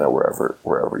in Atlanta,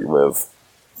 wherever you live.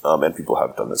 And people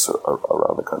have done this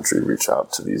around the country, reach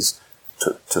out to these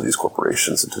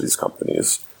corporations and to these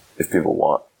companies. If people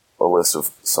want a list of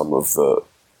some of the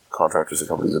contractors and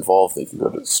companies involved, they can go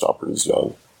to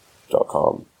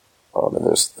stopproduceyoung.com. And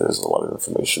there's a lot of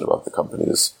information about the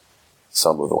companies,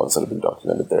 some of the ones that have been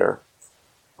documented there.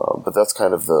 But that's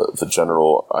kind of the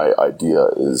general idea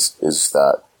is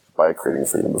that by creating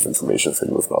freedom of information,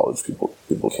 freedom of knowledge, people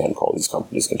can call these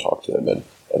companies, can talk to them and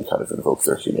kind of invoke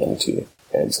their humanity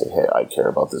and say, hey, I care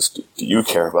about this. Do you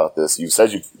care about this? You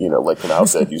said like Kunal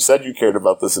said, you said you cared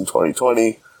about this in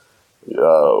 2020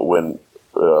 when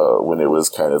it was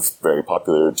kind of very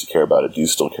popular to care about it. Do you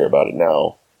still care about it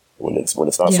now when it's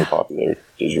not so popular?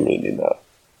 Did you really mean that?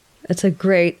 It's a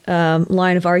great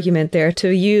line of argument there to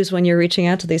use when you're reaching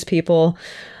out to these people.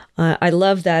 I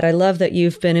love that. I love that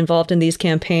you've been involved in these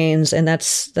campaigns, and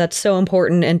that's so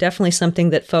important and definitely something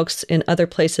that folks in other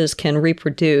places can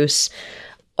reproduce.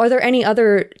 Are there any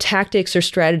other tactics or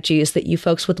strategies that you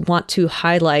folks would want to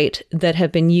highlight that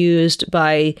have been used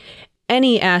by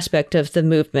any aspect of the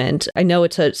movement? I know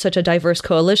it's such a diverse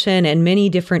coalition and many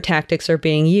different tactics are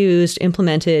being used,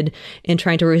 implemented in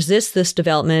trying to resist this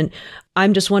development.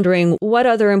 I'm just wondering, what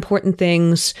other important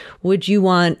things would you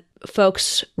want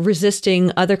folks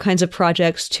resisting other kinds of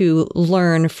projects to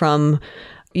learn from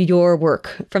your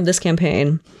work, from this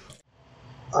campaign?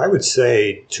 I would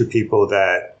say to people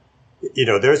that,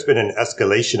 there's been an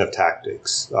escalation of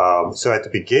tactics. So at the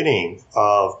beginning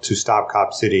of To Stop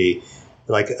Cop City,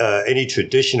 like any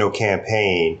traditional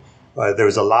campaign, there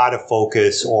was a lot of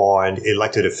focus on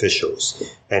elected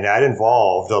officials. And that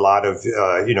involved a lot of,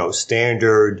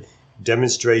 standard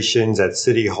demonstrations at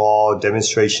City Hall,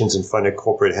 demonstrations in front of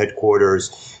corporate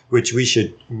headquarters, which we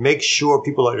should make sure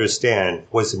people understand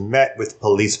was met with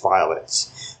police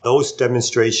violence. Those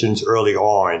demonstrations early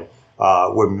on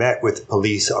were met with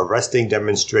police arresting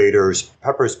demonstrators,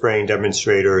 pepper spraying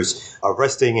demonstrators,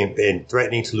 arresting and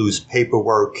threatening to lose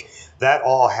paperwork. That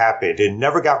all happened. It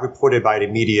never got reported by the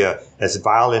media as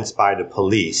violence by the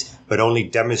police, but only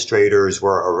demonstrators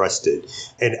were arrested.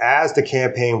 And as the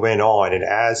campaign went on and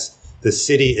as the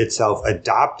city itself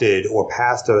adopted or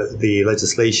passed the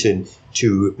legislation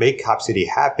to make Cop City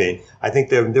happen, I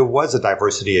think there was a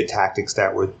diversity of tactics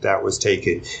that was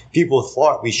taken. People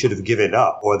thought we should have given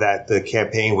up or that the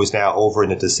campaign was now over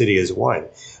and that the city has won.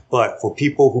 But for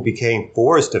people who became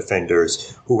forest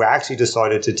defenders, who actually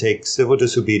decided to take civil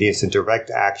disobedience and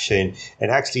direct action and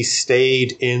actually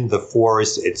stayed in the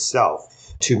forest itself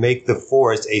to make the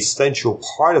forest a central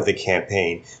part of the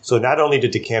campaign. So not only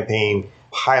did the campaign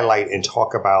highlight and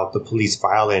talk about the police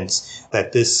violence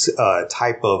that this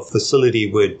type of facility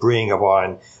would bring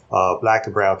upon Black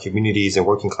and brown communities and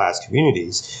working class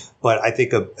communities, but I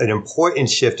think an important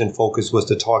shift in focus was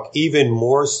to talk even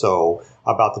more so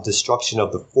about the destruction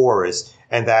of the forest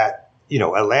and that,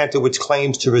 Atlanta, which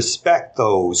claims to respect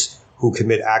those who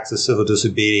commit acts of civil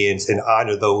disobedience and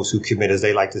honor those who commit, as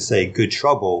they like to say, good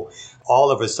trouble, all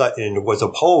of a sudden was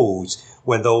opposed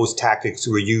when those tactics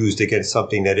were used against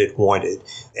something that it wanted.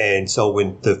 And so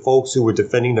when the folks who were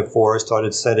defending the forest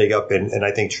started setting up, and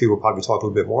I think Tree will probably talk a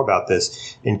little bit more about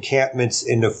this, encampments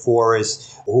in the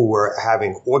forest, who were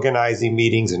having organizing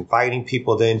meetings, inviting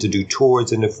people then to do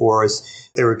tours in the forest,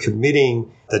 they were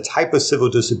committing the type of civil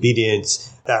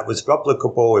disobedience that was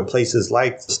replicable in places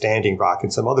like Standing Rock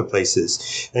and some other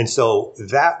places. And so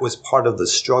that was part of the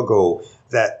struggle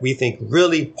that we think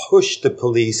really pushed the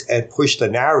police and pushed the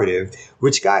narrative,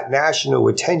 which got national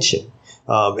attention.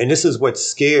 And this is what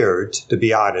scared, to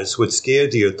be honest, what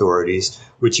scared the authorities,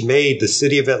 which made the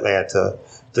city of Atlanta,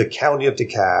 the county of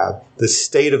DeKalb, the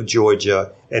state of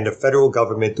Georgia, and the federal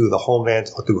government through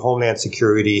Homeland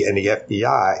Security and the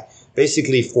FBI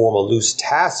basically form a loose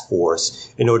task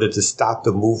force in order to stop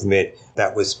the movement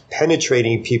that was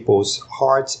penetrating people's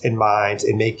hearts and minds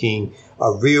and making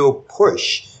a real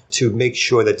push to make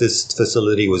sure that this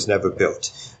facility was never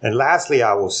built. And lastly,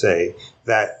 I will say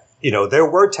that There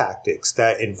were tactics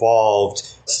that involved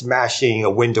smashing a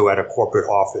window at a corporate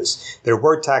office. There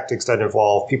were tactics that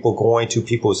involved people going to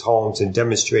people's homes and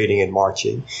demonstrating and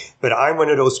marching. But I'm one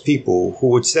of those people who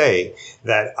would say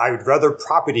that I would rather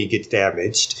property get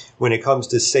damaged when it comes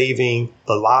to saving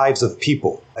the lives of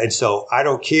people. And so I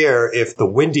don't care if the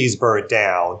Wendy's burned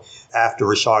down after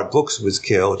Rayshard Brooks was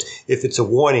killed, if it's a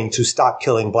warning to stop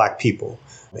killing Black people.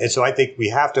 And so I think we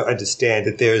have to understand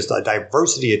that there's a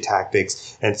diversity of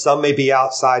tactics, and some may be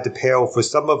outside the pale for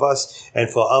some of us, and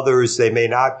for others they may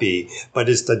not be. But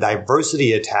it's the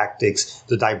diversity of tactics,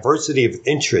 the diversity of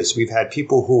interests. We've had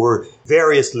people who were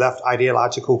various left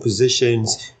ideological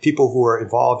positions, people who were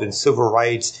involved in civil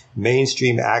rights,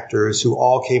 mainstream actors who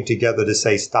all came together to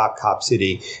say, stop Cop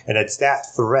City. And it's that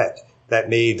threat that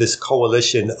made this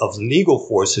coalition of legal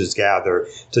forces gather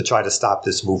to try to stop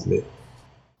this movement.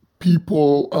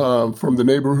 People from the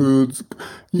neighborhoods,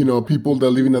 people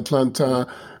that live in Atlanta,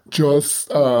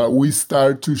 we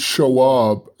start to show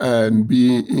up and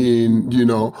be in,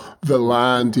 the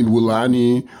land in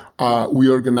Woolani. We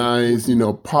organize,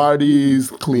 parties,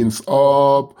 cleans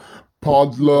up,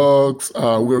 potlucks.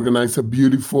 We organize a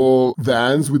beautiful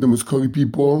dance with the Muskogee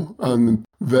people on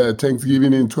the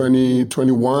Thanksgiving in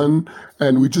 2021.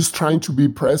 And we're just trying to be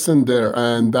present there.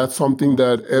 And that's something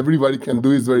that everybody can do.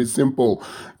 It's very simple.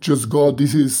 Just go.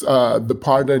 This is the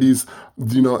part that is,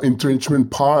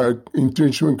 Entrenchment Park.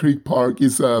 Entrenchment Creek Park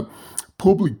is a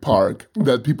public park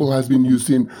that people has been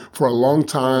using for a long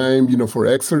time, for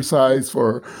exercise,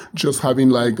 for just having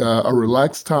like a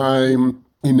relaxed time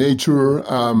in nature.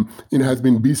 It has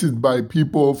been visited by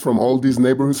people from all these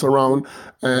neighborhoods around.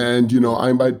 And, I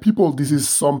invite people, this is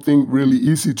something really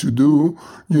easy to do,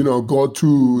 go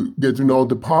to get to know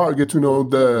the park, get to know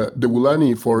the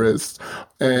Woolani forest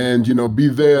and, be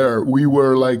there. We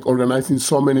were like organizing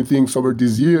so many things over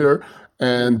this year.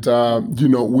 And,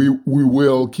 we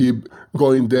will keep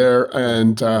going there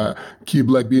and keep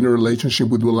like being in a relationship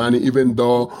with Woolani, even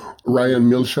though Ryan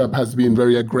Millsap has been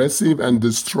very aggressive and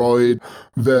destroyed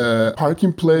the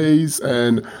parking place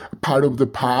and part of the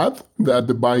path that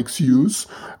the bikes use.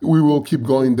 We will keep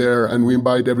going there, and we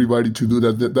invite everybody to do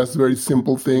that. That's a very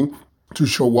simple thing, to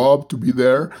show up, to be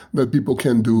there, that people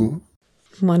can do.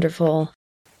 Wonderful.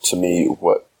 To me,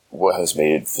 what has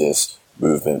made this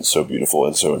movement so beautiful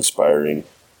and so inspiring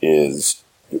is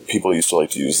people used to like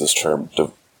to use this term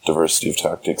diversity of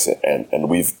tactics, and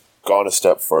we've gone a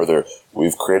step further.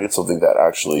 We've created something that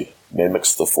actually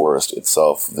mimics the forest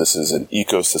itself. This is an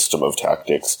ecosystem of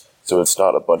tactics. So it's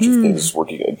not a bunch of things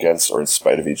working against or in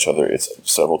spite of each other. It's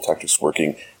several tactics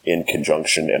working in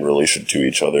conjunction and relation to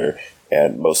each other.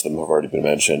 And most of them have already been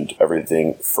mentioned.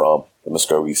 Everything from the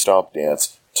Muskogee Stomp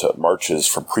Dance to marches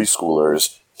from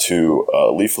preschoolers to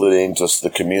leafleting, just the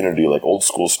community, like old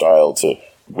school style, to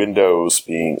windows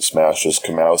being smashed, as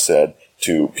Kamau said,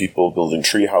 to people building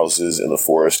tree houses in the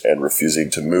forest and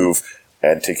refusing to move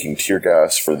and taking tear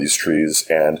gas for these trees,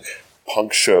 and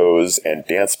punk shows and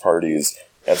dance parties.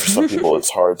 And for some people, it's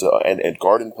hard to, and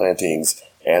garden plantings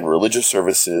and religious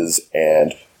services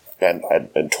and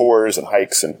tours and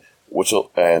hikes and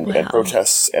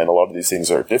protests. And a lot of these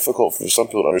things are difficult for some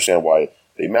people to understand why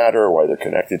they matter, why they're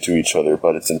connected to each other,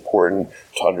 but it's important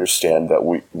to understand that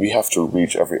we have to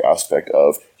reach every aspect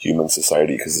of human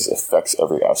society, because this affects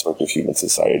every aspect of human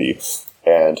society.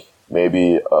 And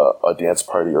maybe a dance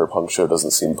party or a punk show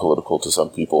doesn't seem political to some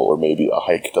people, or maybe a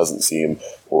hike doesn't seem,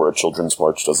 or a children's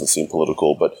march doesn't seem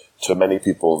political, but to many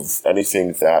people,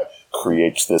 anything that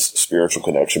creates this spiritual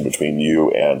connection between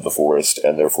you and the forest,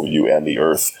 and therefore you and the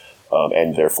earth,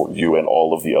 and therefore you and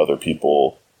all of the other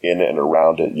people in and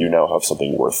around it, you now have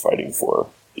something worth fighting for.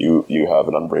 You have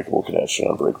an unbreakable connection,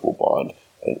 an unbreakable bond,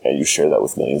 and you share that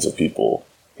with millions of people.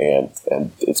 And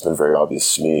it's been very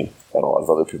obvious to me and a lot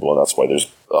of other people, and that's why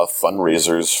there's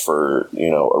fundraisers for 6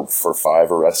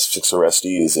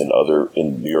 arrestees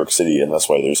in New York City, and that's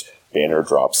why there's banner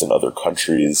drops in other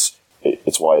countries.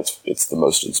 It's why it's the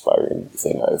most inspiring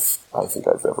thing I think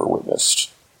I've ever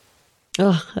witnessed.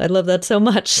 Oh, I love that so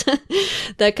much.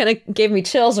 That kind of gave me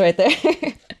chills right there.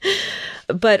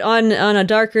 But on a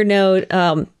darker note,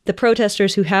 the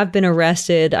protesters who have been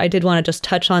arrested, I did want to just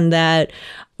touch on that,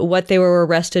 what they were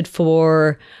arrested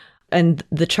for and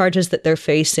the charges that they're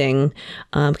facing.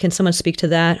 Can someone speak to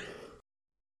that?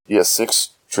 Yes, 6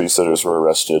 tree sitters were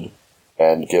arrested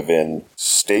and given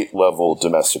state-level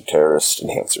domestic terrorist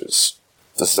enhancers.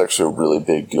 This is actually a really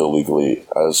big deal legally,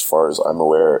 as far as I'm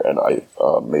aware, and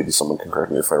maybe someone can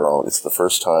correct me if I'm wrong. It's the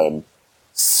first time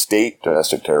state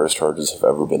domestic terrorist charges have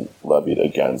ever been levied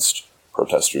against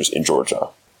protesters in Georgia.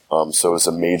 So it's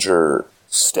a major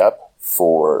step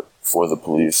for the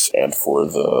police and for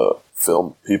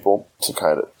film people to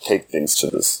kind of take things to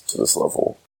this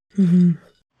level. Mm-hmm.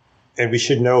 And we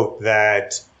should note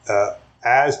that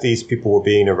as these people were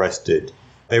being arrested,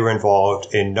 they were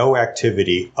involved in no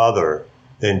activity other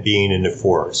than being in the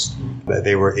forest.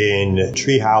 They were in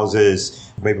tree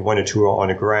houses, maybe one or two are on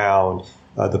the ground.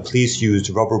 The police used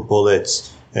rubber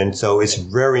bullets. And so it's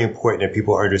very important that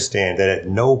people understand that at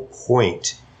no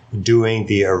point during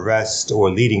the arrest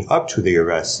or leading up to the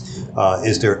arrest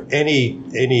is there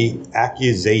any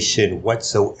accusation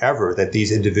whatsoever that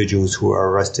these individuals who are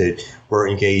arrested were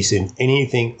engaged in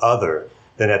anything other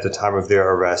than at the time of their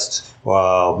arrest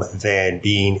than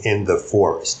being in the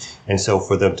forest. And so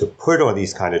for them to put on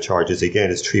these kind of charges, again,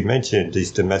 as Tree mentioned,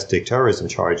 these domestic terrorism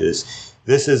charges,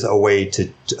 this is a way to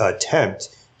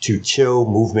attempt to chill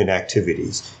movement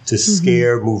activities, to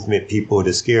scare movement people,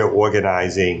 to scare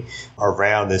organizing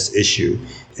around this issue.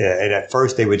 And at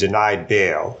first they were denied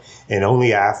bail. And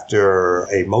only after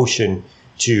a motion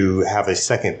to have a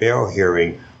second bail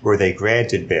hearing were they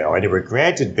granted bail. And they were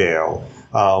granted bail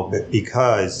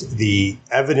because the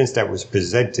evidence that was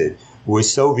presented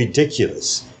was so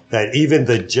ridiculous that even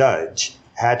the judge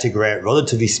had to grant,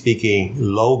 relatively speaking,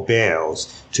 low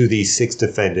bails to these 6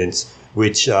 defendants,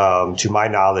 which, to my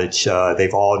knowledge,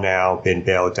 they've all now been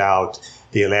bailed out.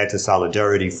 The Atlanta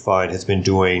Solidarity Fund has been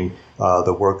doing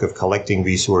the work of collecting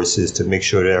resources to make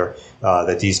sure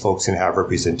that these folks can have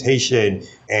representation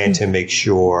and to make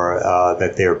sure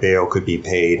that their bail could be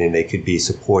paid and they could be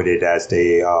supported as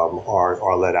they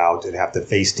are let out and have to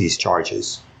face these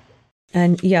charges.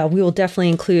 And yeah, we will definitely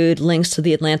include links to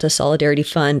the Atlanta Solidarity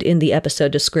Fund in the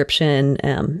episode description,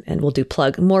 and we'll do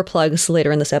more plugs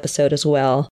later in this episode as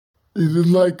well. It is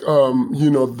like,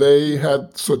 they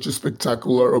had such a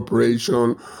spectacular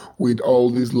operation with all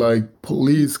these like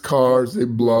police cars. They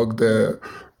blocked the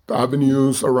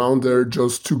avenues around there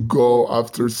just to go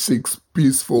after 6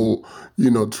 peaceful,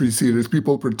 tree sitters,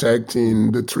 people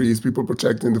protecting the trees, people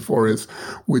protecting the forest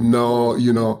with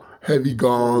no, heavy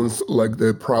guns like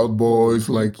the Proud Boys,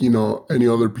 like, any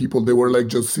other people. They were like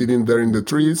just sitting there in the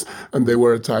trees and they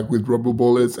were attacked with rubber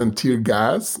bullets and tear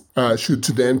gas, shoot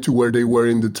to them to where they were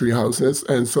in the tree houses.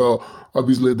 And so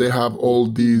obviously they have all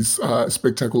these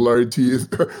spectacularities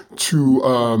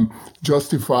to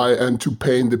justify and to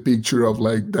paint the picture of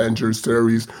like dangerous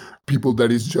terrorists, people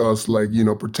that is just like,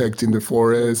 protecting the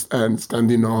forest and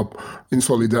standing up in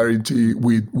solidarity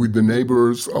with the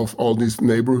neighbors of all these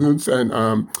neighborhoods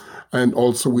and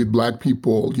also with Black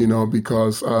people,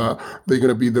 because they're going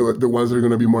to be the ones that are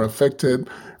going to be more affected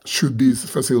should this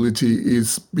facility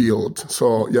is built.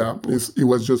 So, yeah, it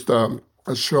was just a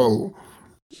show.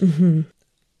 Mm-hmm.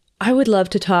 I would love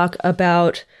to talk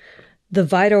about the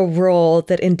vital role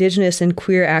that Indigenous and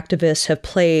queer activists have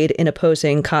played in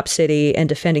opposing Cop City and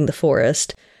defending the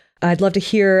forest. I'd love to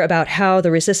hear about how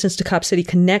the resistance to Cop City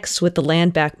connects with the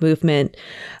Land Back movement.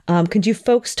 Could you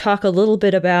folks talk a little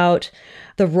bit about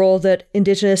the role that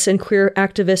Indigenous and queer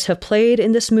activists have played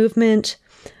in this movement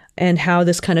and how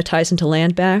this kind of ties into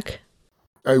Land Back?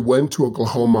 I went to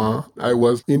Oklahoma. I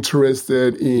was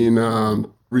interested in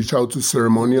reach out to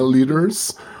ceremonial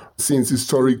leaders, since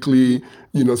historically,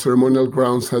 ceremonial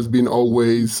grounds has been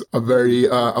always a very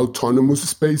autonomous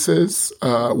spaces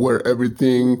where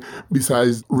everything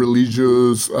besides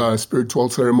religious, spiritual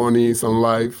ceremonies and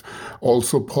life,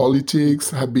 also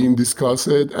politics have been discussed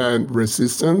and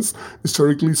resistance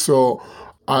historically. So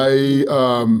I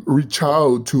reach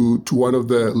out to one of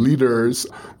the leaders.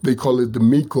 They call it the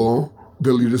Miko.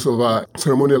 The leaders of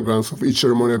ceremonial grounds, of each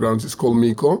ceremonial grounds is called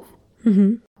Miko.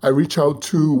 Mm-hmm. I reached out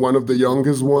to one of the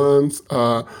youngest ones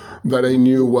that I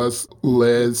knew was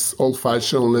less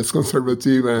old-fashioned, less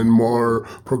conservative, and more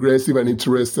progressive, and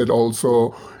interested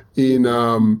also in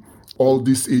all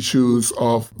these issues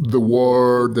of the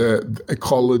war, the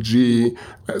ecology,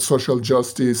 social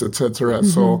justice, etc. Mm-hmm.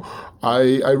 So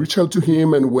I reached out to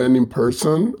him and went in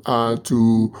person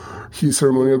to his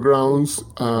ceremonial grounds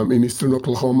in eastern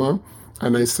Oklahoma.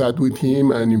 And I sat with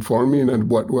him and informed me and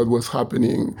what was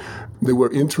happening. They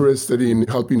were interested in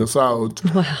helping us out.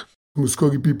 Wow.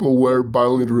 Muskogee people were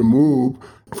violently removed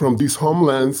from these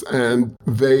homelands, and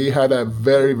they had a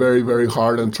very, very, very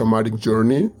hard and traumatic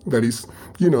journey that is,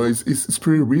 it's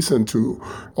pretty recent too.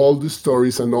 All these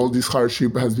stories and all this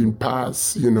hardship has been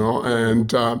passed, and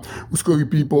Muskogee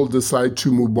people decide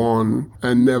to move on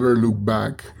and never look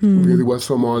back. Because it was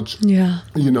so much,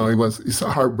 it's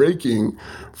heartbreaking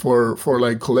for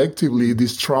like collectively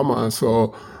this trauma.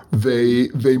 So they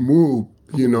move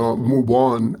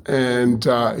on. And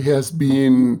it has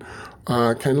been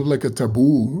kind of like a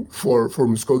taboo for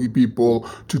Muskogee people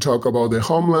to talk about their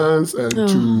homelands and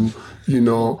to,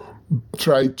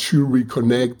 try to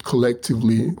reconnect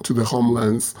collectively to the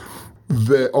homelands.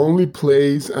 The only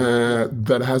place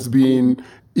that has been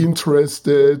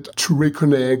interested to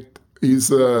reconnect is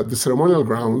the ceremonial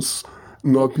grounds,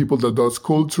 not people that does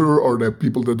culture or the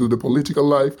people that do the political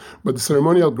life, but the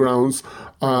ceremonial grounds,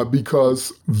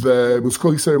 because the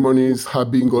Muskogee ceremonies have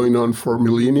been going on for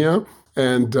millennia,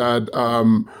 and that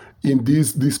in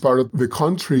this part of the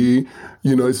country,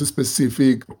 it's a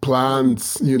specific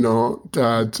plants,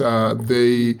 that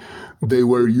they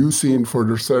were using for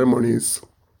their ceremonies.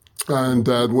 And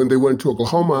when they went to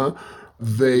Oklahoma,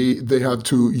 they had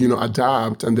to,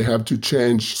 adapt, and they have to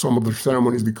change some of the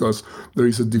ceremonies because there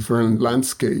is a different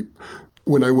landscape.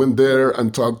 When I went there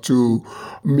and talked to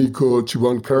Miko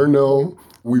Chibon Kernel,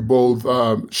 we both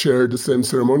shared the same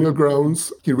ceremonial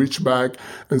grounds. He reached back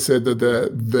and said that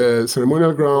the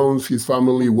ceremonial grounds, his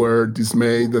family were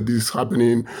dismayed that this is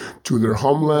happening to their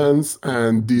homelands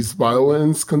and this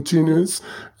violence continues,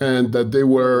 and that they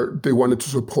wanted to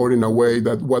support in a way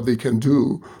that what they can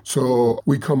do. So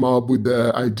we come up with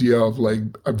the idea of like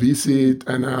a visit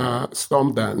and a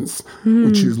stomp dance,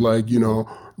 which is like,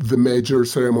 the major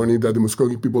ceremony that the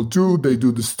Muskogee people do. They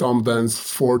do the stomp dance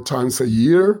 4 times a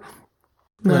year.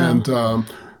 Wow. And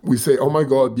we say, oh my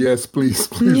God, yes, please,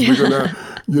 we're gonna,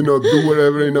 do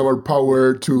whatever in our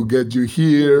power to get you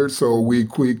here. So we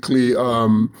quickly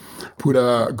put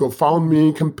a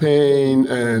GoFundMe campaign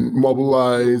and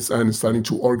mobilize and starting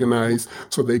to organize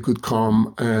so they could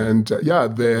come. And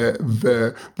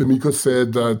the Miko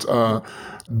said that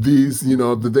this,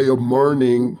 the day of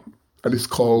mourning, that is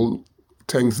called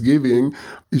Thanksgiving,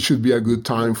 it should be a good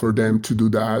time for them to do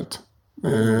that.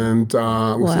 And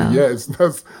we said, yes,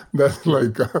 that's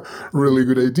like a really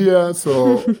good idea.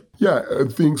 So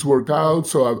things worked out.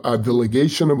 So a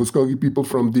delegation of Muskogee people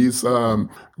from these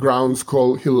grounds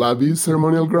called Hilavi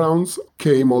ceremonial grounds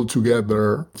came all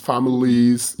together,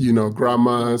 families,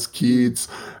 grandmas, kids,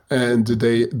 and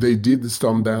they did the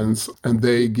stomp dance, and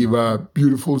they give a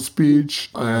beautiful speech,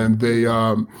 and they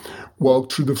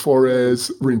walk through the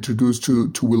forest, reintroduced to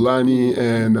Wilani,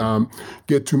 and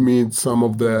get to meet some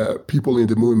of the people in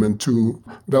the movement too.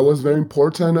 That was very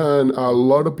important, and a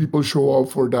lot of people show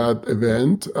up for that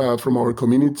event from our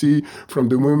community, from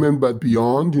the movement, but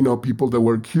beyond. People that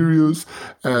were curious.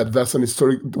 Was an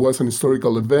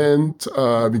historical event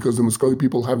because the Muskogee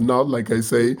people have not, like I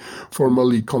say,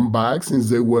 formally come back since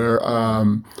they were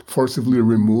forcibly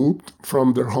removed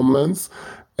from their homelands.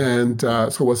 And so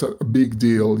it was a big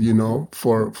deal,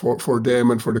 for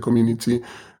them and for the community.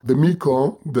 The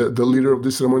Miko, the leader of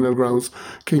the ceremonial grounds,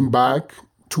 came back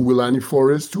to Wilani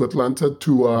Forest, to Atlanta,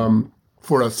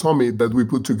 for a summit that we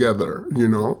put together,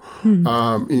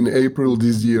 in April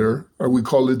this year. We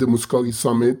call it the Muskogee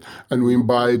Summit, and we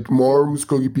invite more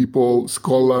Muskogee people,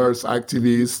 scholars,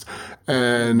 activists,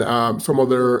 and some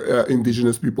other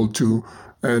indigenous people too.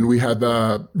 And we had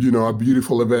a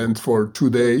beautiful event for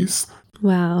 2 days.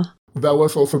 Wow. That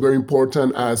was also very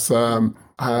important as, I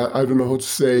don't know how to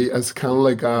say, as kind of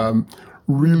like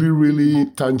really, really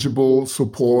tangible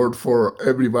support for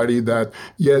everybody that,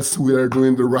 yes, we are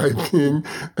doing the right thing.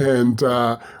 And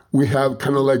we have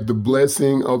kind of like the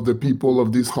blessing of the people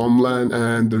of this homeland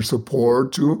and their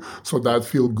support too. So that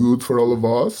feels good for all of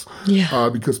us. Yeah.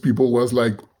 Because people was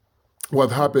like, what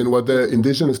happened, what the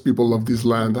indigenous people of this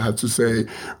land had to say,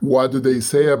 what do they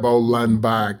say about land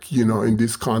back, in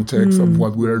this context of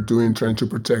what we are doing, trying to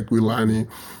protect Wilani.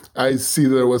 I see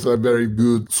there was a very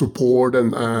good support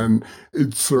and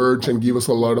it surged and gave us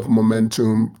a lot of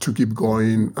momentum to keep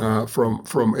going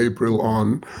from April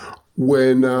on.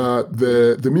 When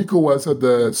the Miko was at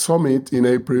the summit in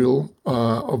April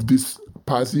of this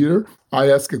past year,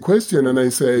 I asked a question and I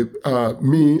say, I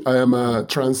am a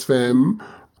trans femme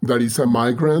that is a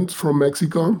migrant from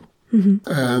Mexico,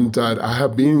 and that I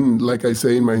have been, like I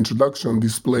say in my introduction,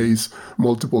 displaced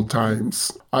multiple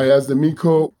times. I asked the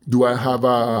Miko, do I have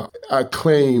a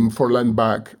claim for land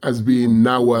back as being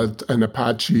Nahuatl and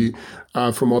Apache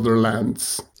from other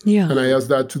lands? Yeah. And I asked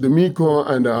that to the Miko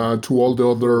and to all the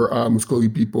other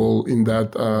Muskogee people in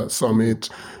that summit.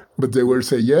 But they were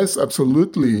saying, yes,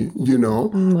 absolutely.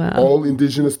 Wow. All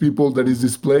indigenous people that is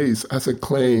displaced has a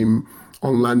claim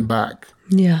on land back.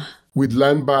 Yeah. With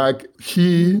land back,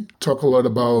 he talked a lot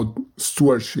about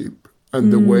stewardship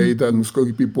and the way that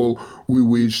Muskogee people, we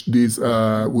wish this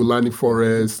Wilani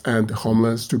Forest and the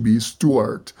homelands to be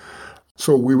steward.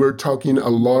 So we were talking a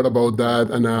lot about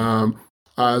that. And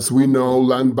As we know,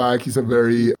 land back is a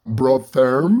very broad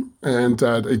term and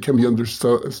that it can be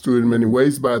understood in many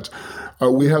ways, but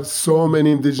we have so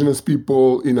many indigenous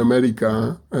people in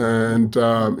America and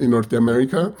in North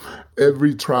America.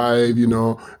 Every tribe,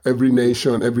 every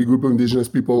nation, every group of indigenous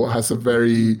people has a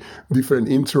very different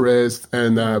interest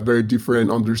and a very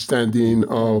different understanding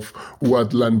of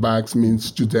what land backs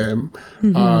means to them.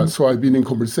 So I've been in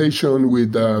conversation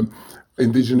with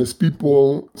indigenous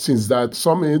people since that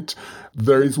summit.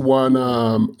 There is one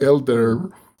elder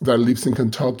that lives in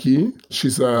Kentucky.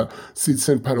 She's a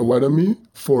citizen Potawatomi.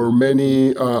 For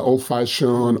many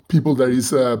old-fashioned people that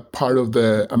is a part of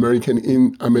the American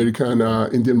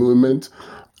Indian movement,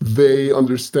 they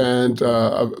understand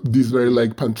this very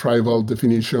pan-tribal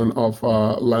definition of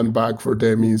land back. For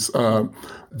them is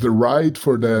the right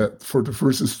for the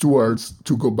first stewards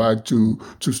to go back to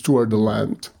steward the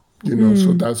land.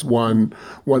 So that's one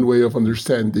way of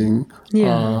understanding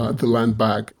the land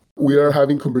back. We are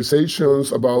having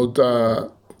conversations about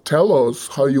tell us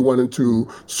how you wanted to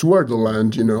steward the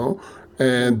land,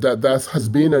 and that has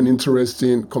been an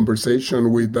interesting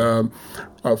conversation with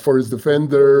forest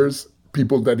defenders,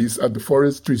 people that is at the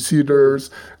forestry cedars,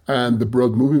 and the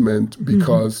broad movement,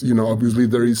 because obviously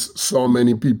there is so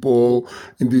many people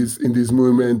in this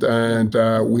movement, and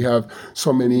we have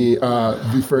so many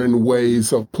different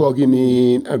ways of plugging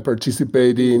in and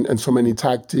participating, and so many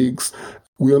tactics.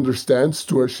 We understand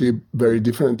stewardship very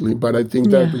differently, but I think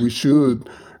that we should,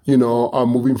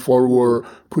 moving forward,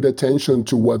 put attention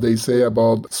to what they say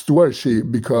about stewardship,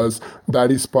 because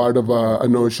that is part of a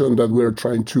notion that we're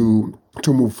trying to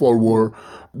move forward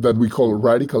that we call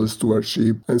radical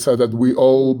stewardship, and so that we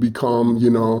all become,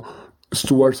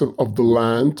 stewards of the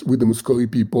land with the Muscogee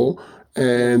people.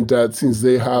 And that since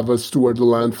they have stewarded the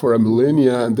land for a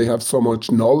millennia and they have so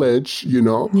much knowledge,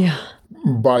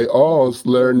 by us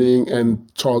learning and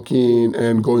talking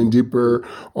and going deeper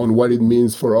on what it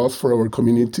means for us, for our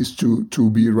communities to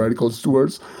be radical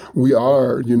stewards, we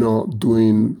are,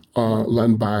 doing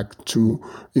land back to,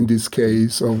 in this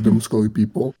case, of the Muscogee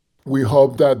people. We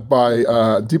hope that by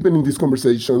deepening these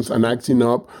conversations and acting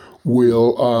up,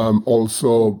 we'll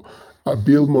also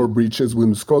build more bridges with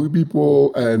Muscogee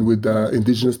people and with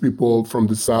indigenous people from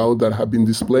the South that have been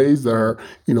displaced, that are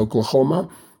in Oklahoma,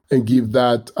 and give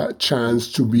that a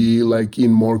chance to be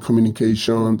in more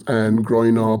communication and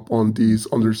growing up on this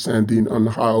understanding on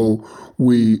how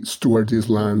we steward these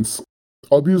lands.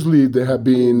 Obviously, there have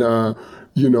been, a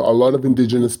lot of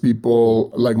indigenous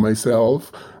people like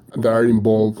myself that are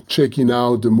involved checking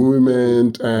out the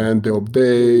movement and the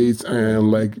updates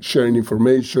and sharing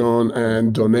information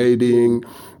and donating.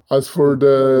 As for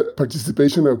the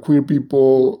participation of queer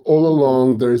people, all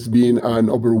along there's been an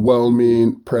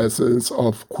overwhelming presence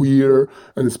of queer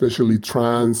and especially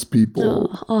trans people.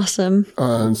 Oh, awesome.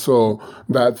 And so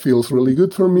that feels really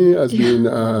good for me as being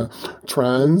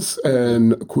trans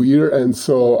and queer. And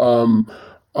so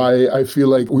I feel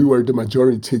like we were the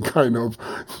majority kind of,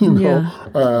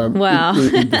 wow.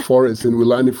 in the forest, in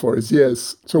Wilani Forest,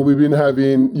 yes. So we've been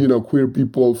having, queer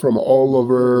people from all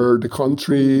over the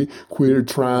country, queer,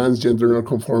 trans, gender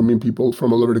non-conforming people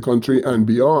from all over the country and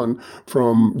beyond,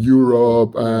 from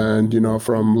Europe and,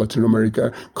 from Latin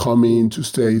America coming to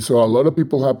stay. So a lot of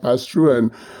people have passed through, and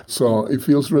so it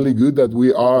feels really good that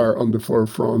we are on the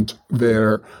forefront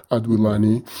there at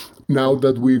Wilani. Now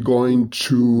that we're going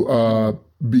to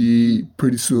be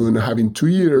pretty soon having 2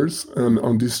 years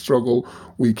on this struggle,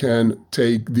 we can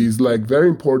take these very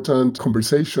important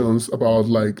conversations about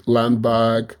land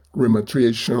back,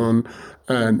 repatriation,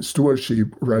 and stewardship,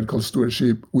 radical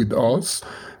stewardship with us.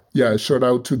 Yeah, shout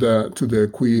out to the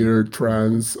queer,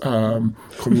 trans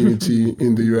community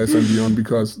in the U.S. and beyond,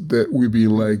 because we've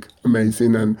been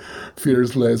amazing and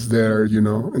fearless there, in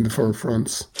the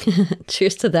forefronts.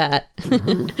 Cheers to that.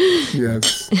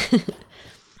 Yes.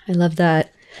 I love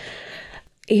that.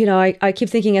 I keep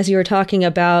thinking as you were talking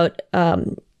about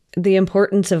the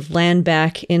importance of land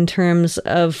back in terms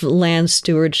of land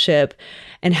stewardship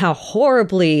and how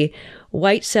horribly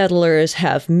white settlers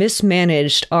have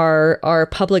mismanaged our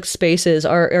public spaces,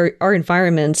 our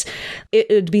environments. It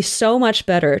would be so much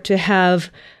better to have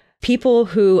people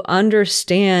who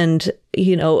understand,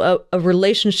 a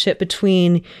relationship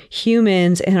between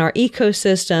humans and our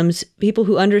ecosystems, people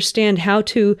who understand how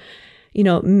to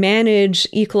manage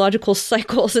ecological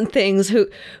cycles and things, who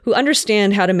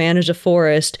understand how to manage a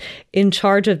forest in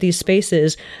charge of these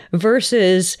spaces,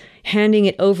 versus handing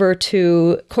it over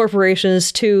to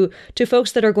corporations, to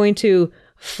folks that are going to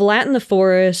flatten the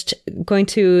forest, going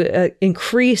to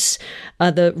increase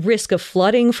the risk of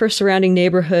flooding for surrounding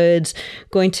neighborhoods,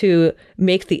 going to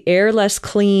make the air less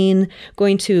clean,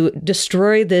 going to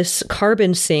destroy this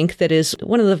carbon sink that is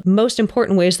one of the most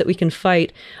important ways that we can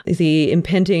fight the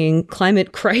impending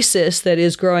climate crisis that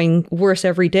is growing worse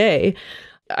every day.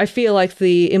 I feel like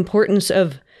the importance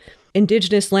of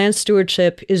Indigenous land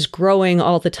stewardship is growing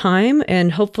all the time,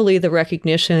 and hopefully the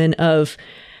recognition of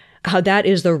how that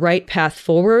is the right path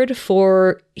forward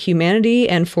for humanity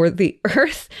and for the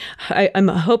earth. I'm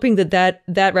hoping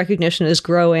that recognition is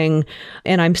growing,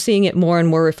 and I'm seeing it more and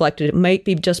more reflected. It might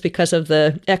be just because of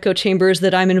the echo chambers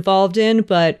that I'm involved in,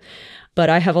 but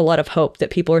I have a lot of hope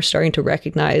that people are starting to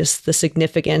recognize the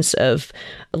significance of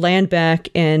land back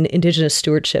and Indigenous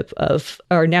stewardship of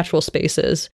our natural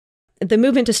spaces. The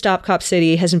movement to stop Cop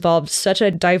City has involved such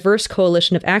a diverse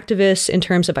coalition of activists in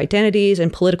terms of identities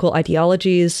and political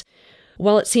ideologies.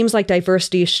 While it seems like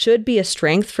diversity should be a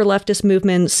strength for leftist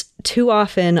movements, too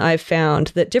often I've found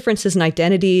that differences in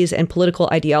identities and political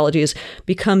ideologies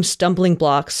become stumbling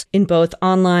blocks in both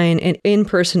online and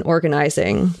in-person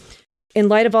organizing. In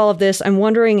light of all of this, I'm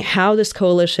wondering how this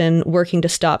coalition working to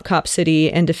stop Cop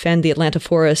City and defend the Atlanta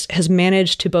forest has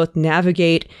managed to both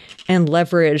navigate and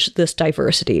leverage this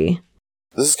diversity.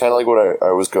 This is kind of like what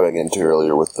I was going into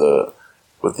earlier with the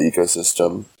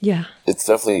ecosystem. Yeah. It's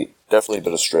definitely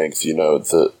been a strength.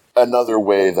 Another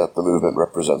way that the movement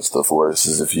represents the forest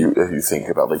is if you think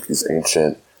about like these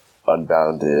ancient,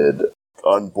 unbounded,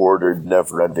 unbordered,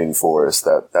 never-ending forests.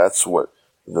 That's what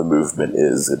the movement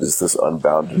is. It is this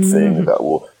unbounded thing that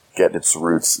will get its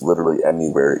roots literally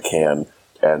anywhere it can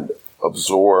and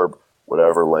absorb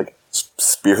whatever like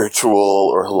spiritual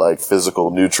or like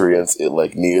physical nutrients it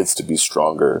like needs to be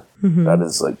stronger. That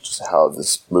is like just how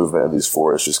this movement and these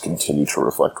forests just continue to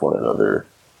reflect one another.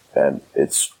 And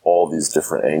it's all these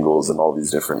different angles and all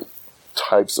these different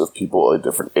types of people at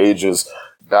different ages,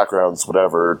 backgrounds,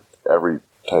 whatever, every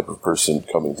type of person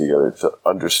coming together to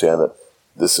understand that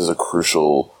this is a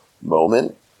crucial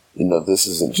moment. This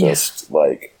isn't just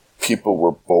like people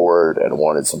were bored and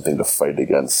wanted something to fight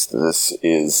against. This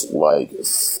is like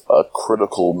a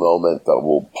critical moment that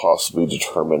will possibly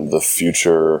determine the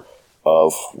future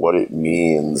of what it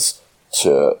means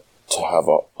to have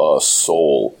a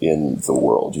soul in the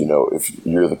world. If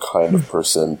you're the kind of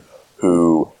person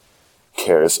who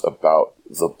cares about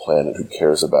the planet, who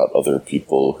cares about other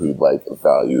people, who like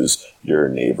values your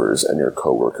neighbors and your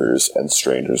coworkers and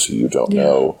strangers who you don't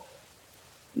know,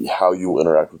 how you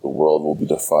interact with the world will be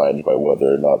defined by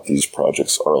whether or not these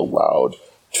projects are allowed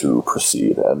to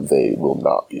proceed, and they will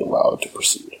not be allowed to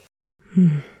proceed.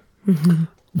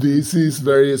 This is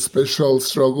very special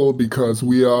struggle because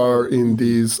we are in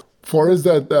this forest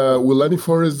that Willani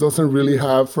Forest doesn't really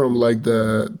have from like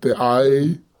the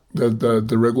eye.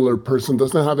 The regular person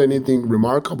doesn't have anything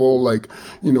remarkable like,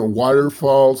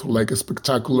 waterfalls, like a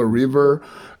spectacular river.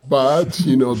 But,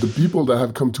 the people that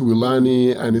have come to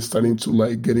Willani and is starting to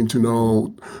like getting to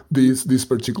know this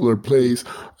particular place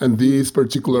and this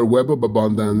particular web of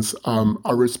abundance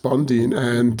are responding,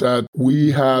 and that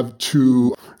we have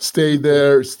to stay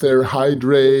there, stay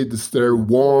hydrated, stay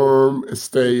warm,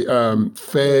 stay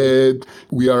fed.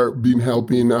 We are been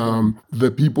helping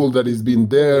the people that has been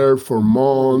there for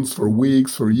months, for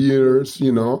weeks, for years.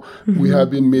 We have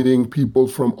been meeting people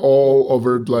from all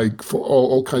over, like for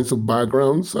all kinds of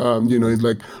backgrounds. It's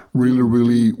like really,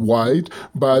 really wide,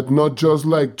 but not just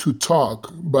like to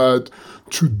talk, but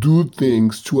to do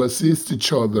things, to assist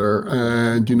each other,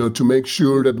 and, to make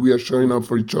sure that we are showing up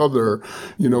for each other.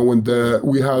 When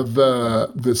we have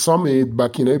the summit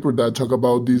back in April that talked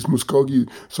about this Muskogee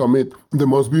summit, the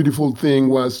most beautiful thing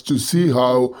was to see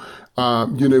how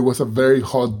it was a very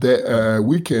hot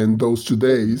weekend, those 2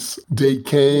 days. They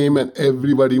came and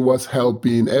everybody was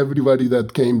helping, everybody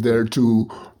that came there to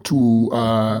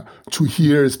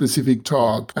hear a specific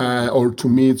talk or to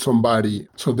meet somebody.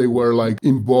 So they were like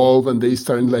involved, and they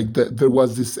started like there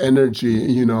was this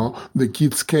energy. The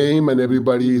kids came and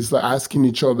everybody is like asking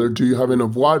each other, do you have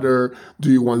enough water?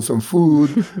 Do you want some food?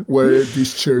 Where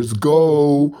these chairs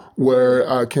go?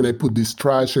 Where can I put this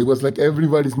trash? It was like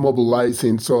everybody's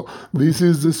mobilizing. So this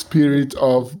is the spirit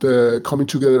of the coming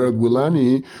together at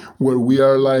Willani, where we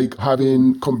are like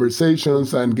having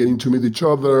conversations and getting to meet each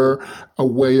other, a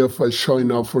way of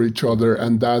showing up for each other.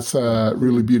 And that's a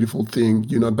really beautiful thing.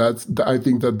 I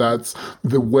think that's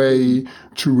the way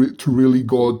to really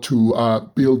go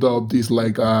to build up this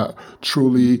like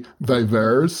truly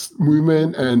diverse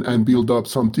movement and build up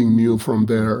something new from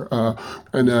there.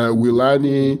 And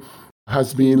Willani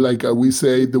has been, like we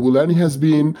say, the Woolani has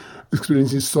been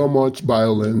experiencing so much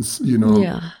violence,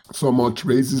 so much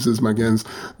racism against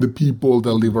the people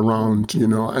that live around,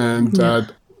 and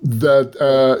that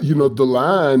the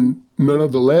land,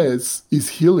 nonetheless, is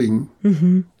healing.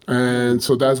 Mm-hmm. And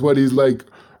so that's what is like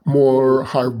more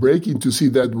heartbreaking to see,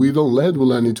 that we don't let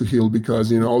Woolani to heal,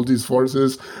 because, all these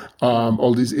forces,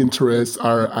 all these interests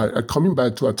are coming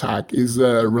back to attack. It's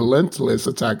a relentless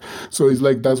attack. So it's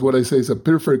like, that's what I say, is a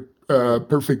perfect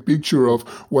picture of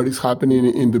what is happening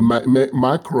in the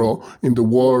macro, in the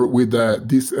war with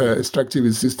this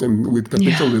extractivist system, with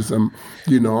capitalism,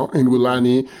 in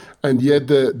Woolani. And yet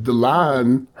the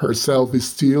land herself is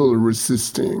still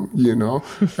resisting,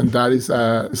 and that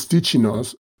is teaching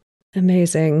us.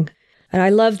 Amazing. And I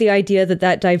love the idea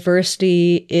that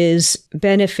diversity is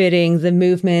benefiting the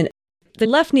movement. The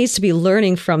left needs to be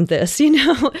learning from this,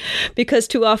 because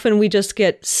too often we just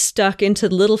get stuck into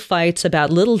little fights about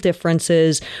little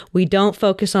differences. We don't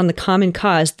focus on the common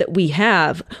cause that we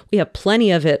have. We have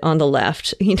plenty of it on the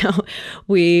left.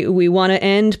 We want to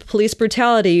end police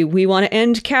brutality. We want to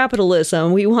end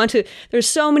capitalism. There's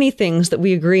so many things that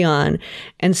we agree on.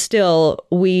 And still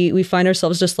we find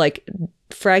ourselves just like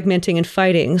fragmenting and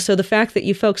fighting. So the fact that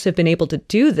you folks have been able to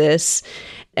do this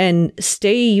and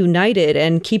stay united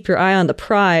and keep your eye on the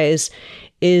prize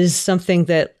is something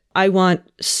that I want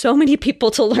so many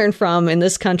people to learn from in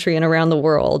this country and around the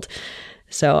world.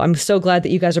 So I'm so glad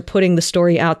that you guys are putting the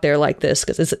story out there like this,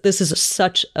 because this is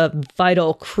such a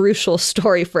vital, crucial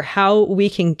story for how we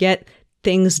can get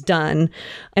things done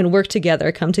and work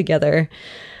together, come together.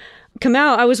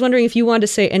 Kamau, I was wondering if you wanted to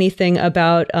say anything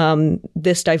about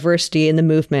this diversity in the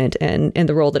movement and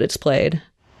the role that it's played.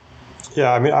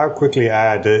 Yeah, I mean, I'll quickly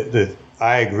add that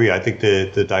I agree. I think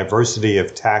the diversity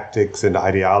of tactics and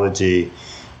ideology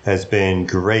has been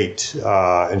great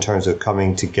in terms of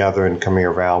coming together and coming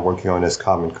around, working on this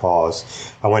common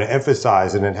cause. I want to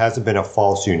emphasize, and it hasn't been a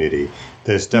false unity.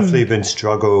 There's definitely been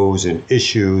struggles and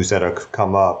issues that have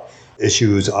come up,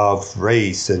 issues of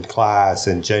race and class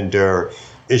and gender,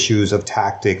 issues of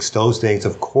tactics. Those things,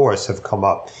 of course, have come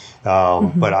up.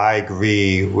 But I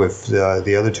agree with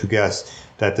the other two guests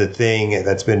that the thing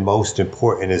that's been most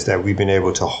important is that we've been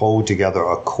able to hold together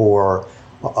a core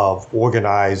of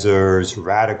organizers,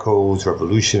 radicals,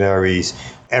 revolutionaries,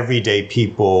 everyday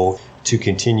people to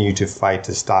continue to fight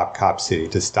to stop Cop City,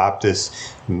 to stop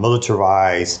this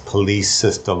militarized police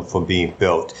system from being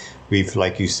built. We've,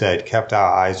 like you said, kept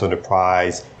our eyes on the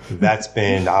prize. That's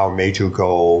been our major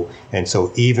goal. And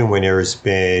so even when there's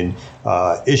been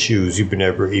issues, you've been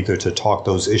able either to talk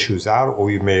those issues out,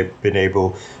 or you may have been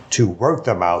able to work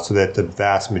them out so that the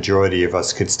vast majority of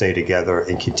us could stay together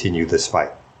and continue this fight.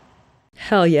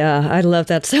 Hell yeah. I love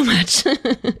that so much.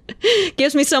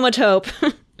 Gives me so much hope.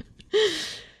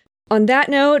 On that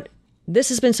note, this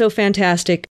has been so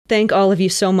fantastic. Thank all of you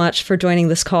so much for joining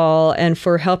this call and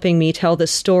for helping me tell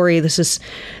this story. This is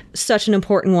such an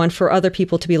important one for other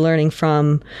people to be learning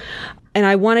from. And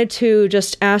I wanted to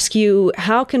just ask you,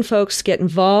 how can folks get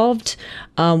involved?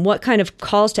 What kind of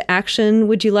calls to action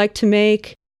would you like to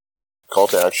make? Call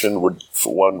to action would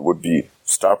be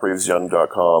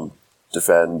stopravesyoung.com,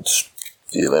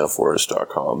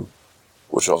 defendtheatlantaforest.com,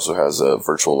 which also has a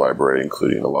virtual library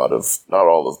including a lot of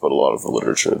the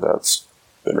literature that's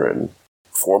been written.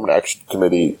 Form an action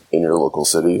committee in your local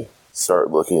city. Start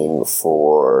looking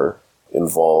for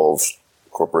involved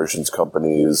corporations,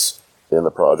 companies in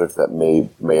the project that may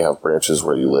have branches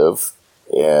where you live,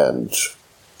 and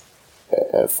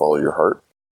follow your heart.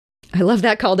 I love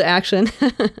that call to action.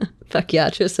 Fuck yeah,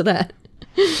 cheers to that.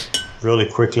 Really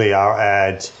quickly, I'll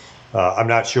add, I'm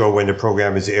not sure when the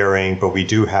program is airing, but we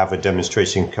do have a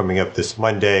demonstration coming up this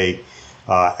Monday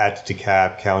at the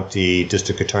DeKalb County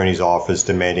District Attorney's Office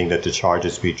demanding that the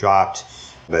charges be dropped.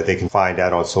 That they can find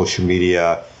that on social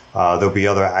media. There'll be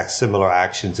other similar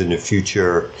actions in the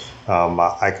future.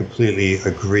 I completely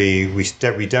agree. We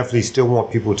definitely still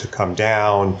want people to come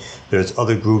down. There's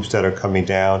other groups that are coming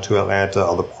down to Atlanta,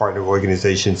 other partner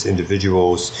organizations,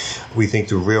 individuals. We think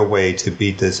the real way to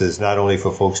beat this is not only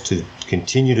for folks to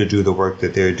continue to do the work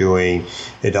that they're doing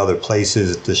in other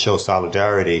places to show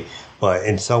solidarity, but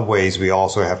in some ways we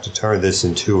also have to turn this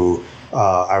into,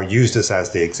 I'll use this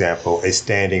as the example, a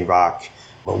standing rock,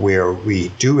 where we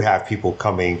do have people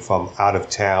coming from out of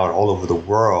town all over the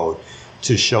world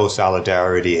to show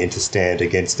solidarity and to stand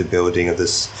against the building of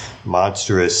this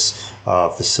monstrous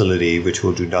facility, which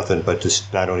will do nothing but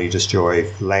not only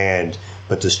destroy land,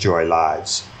 but destroy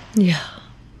lives. Yeah.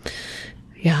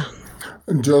 Yeah.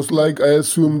 And just like I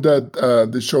assume that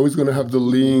the show is going to have the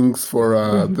links for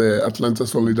the Atlanta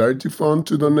Solidarity Fund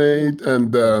to donate,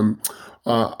 and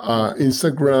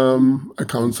Instagram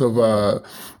accounts of,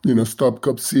 Stop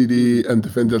Cop City and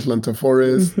Defend the Atlanta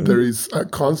Forest. There is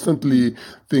constantly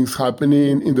things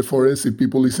happening in the forest. If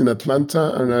people is in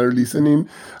Atlanta and are listening,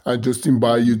 I just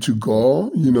invite you to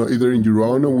go, either in your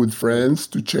own or with friends,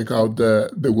 to check out the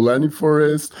Woolani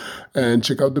Forest and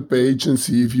check out the page and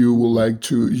see if you would like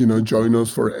to, join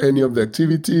us for any of the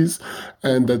activities.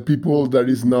 And that people that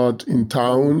is not in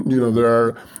town, there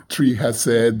are Tree has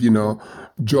said,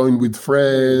 join with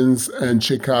friends and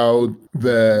check out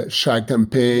the SHAG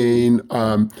campaign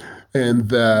and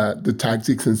the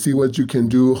tactics and see what you can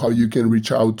do, how you can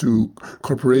reach out to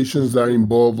corporations that are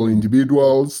involved or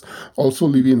individuals. Also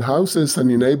live in houses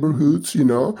and in neighborhoods,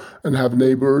 and have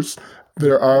neighbors.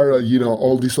 There are,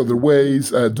 all these other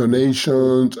ways,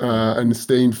 donations, and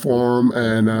stay informed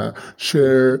and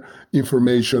share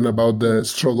information about the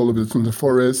struggle of the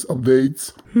forest,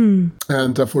 updates.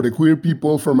 And for the queer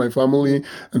people, for my family,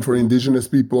 and for indigenous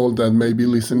people that may be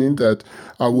listening, that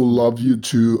I would love you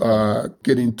to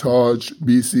get in touch,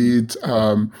 visit,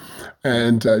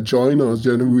 and join us.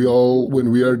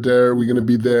 When we are there, we're going to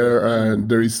be there, and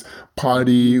there is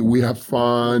party, we have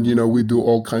fun, we do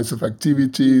all kinds of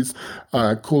activities,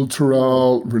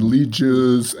 cultural,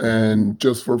 religious, and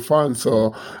just for fun.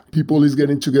 So people is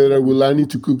getting together. Woolani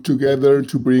to cook together,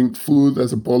 to bring food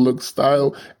as a potluck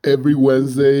style every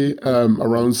Wednesday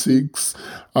around 6.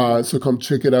 So come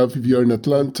check it out if you're in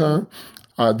Atlanta.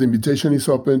 The invitation is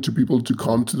open to people to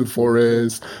come to the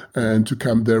forest and to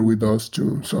camp there with us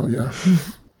too. So, yeah.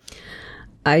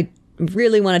 I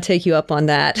really want to take you up on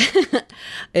that.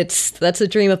 That's a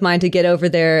dream of mine, to get over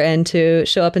there and to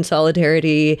show up in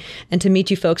solidarity, and to meet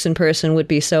you folks in person would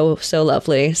be so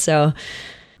lovely. So,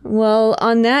 well,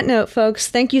 on that note, folks,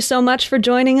 thank you so much for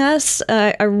joining us.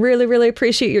 I really, really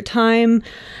appreciate your time.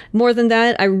 More than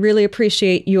that, I really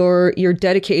appreciate your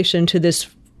dedication to this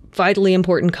vitally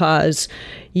important cause.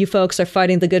 You folks are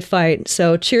fighting the good fight.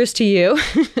 So cheers to you.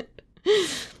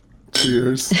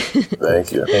 Cheers.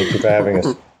 Thank you. Thank you for having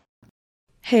us.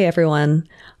 Hey, everyone.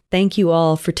 Thank you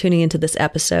all for tuning into this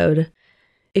episode.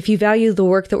 If you value the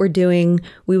work that we're doing,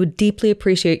 we would deeply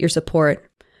appreciate your support.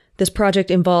 This project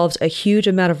involves a huge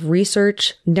amount of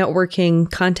research,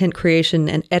 networking, content creation,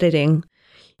 and editing.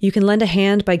 You can lend a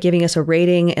hand by giving us a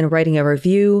rating and writing a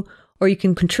review, or you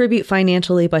can contribute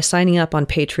financially by signing up on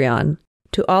Patreon.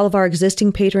 To all of our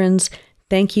existing patrons,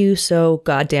 thank you so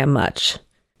goddamn much.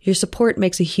 Your support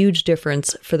makes a huge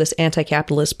difference for this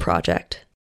anti-capitalist project.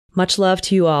 Much love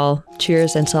to you all.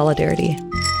 Cheers and solidarity.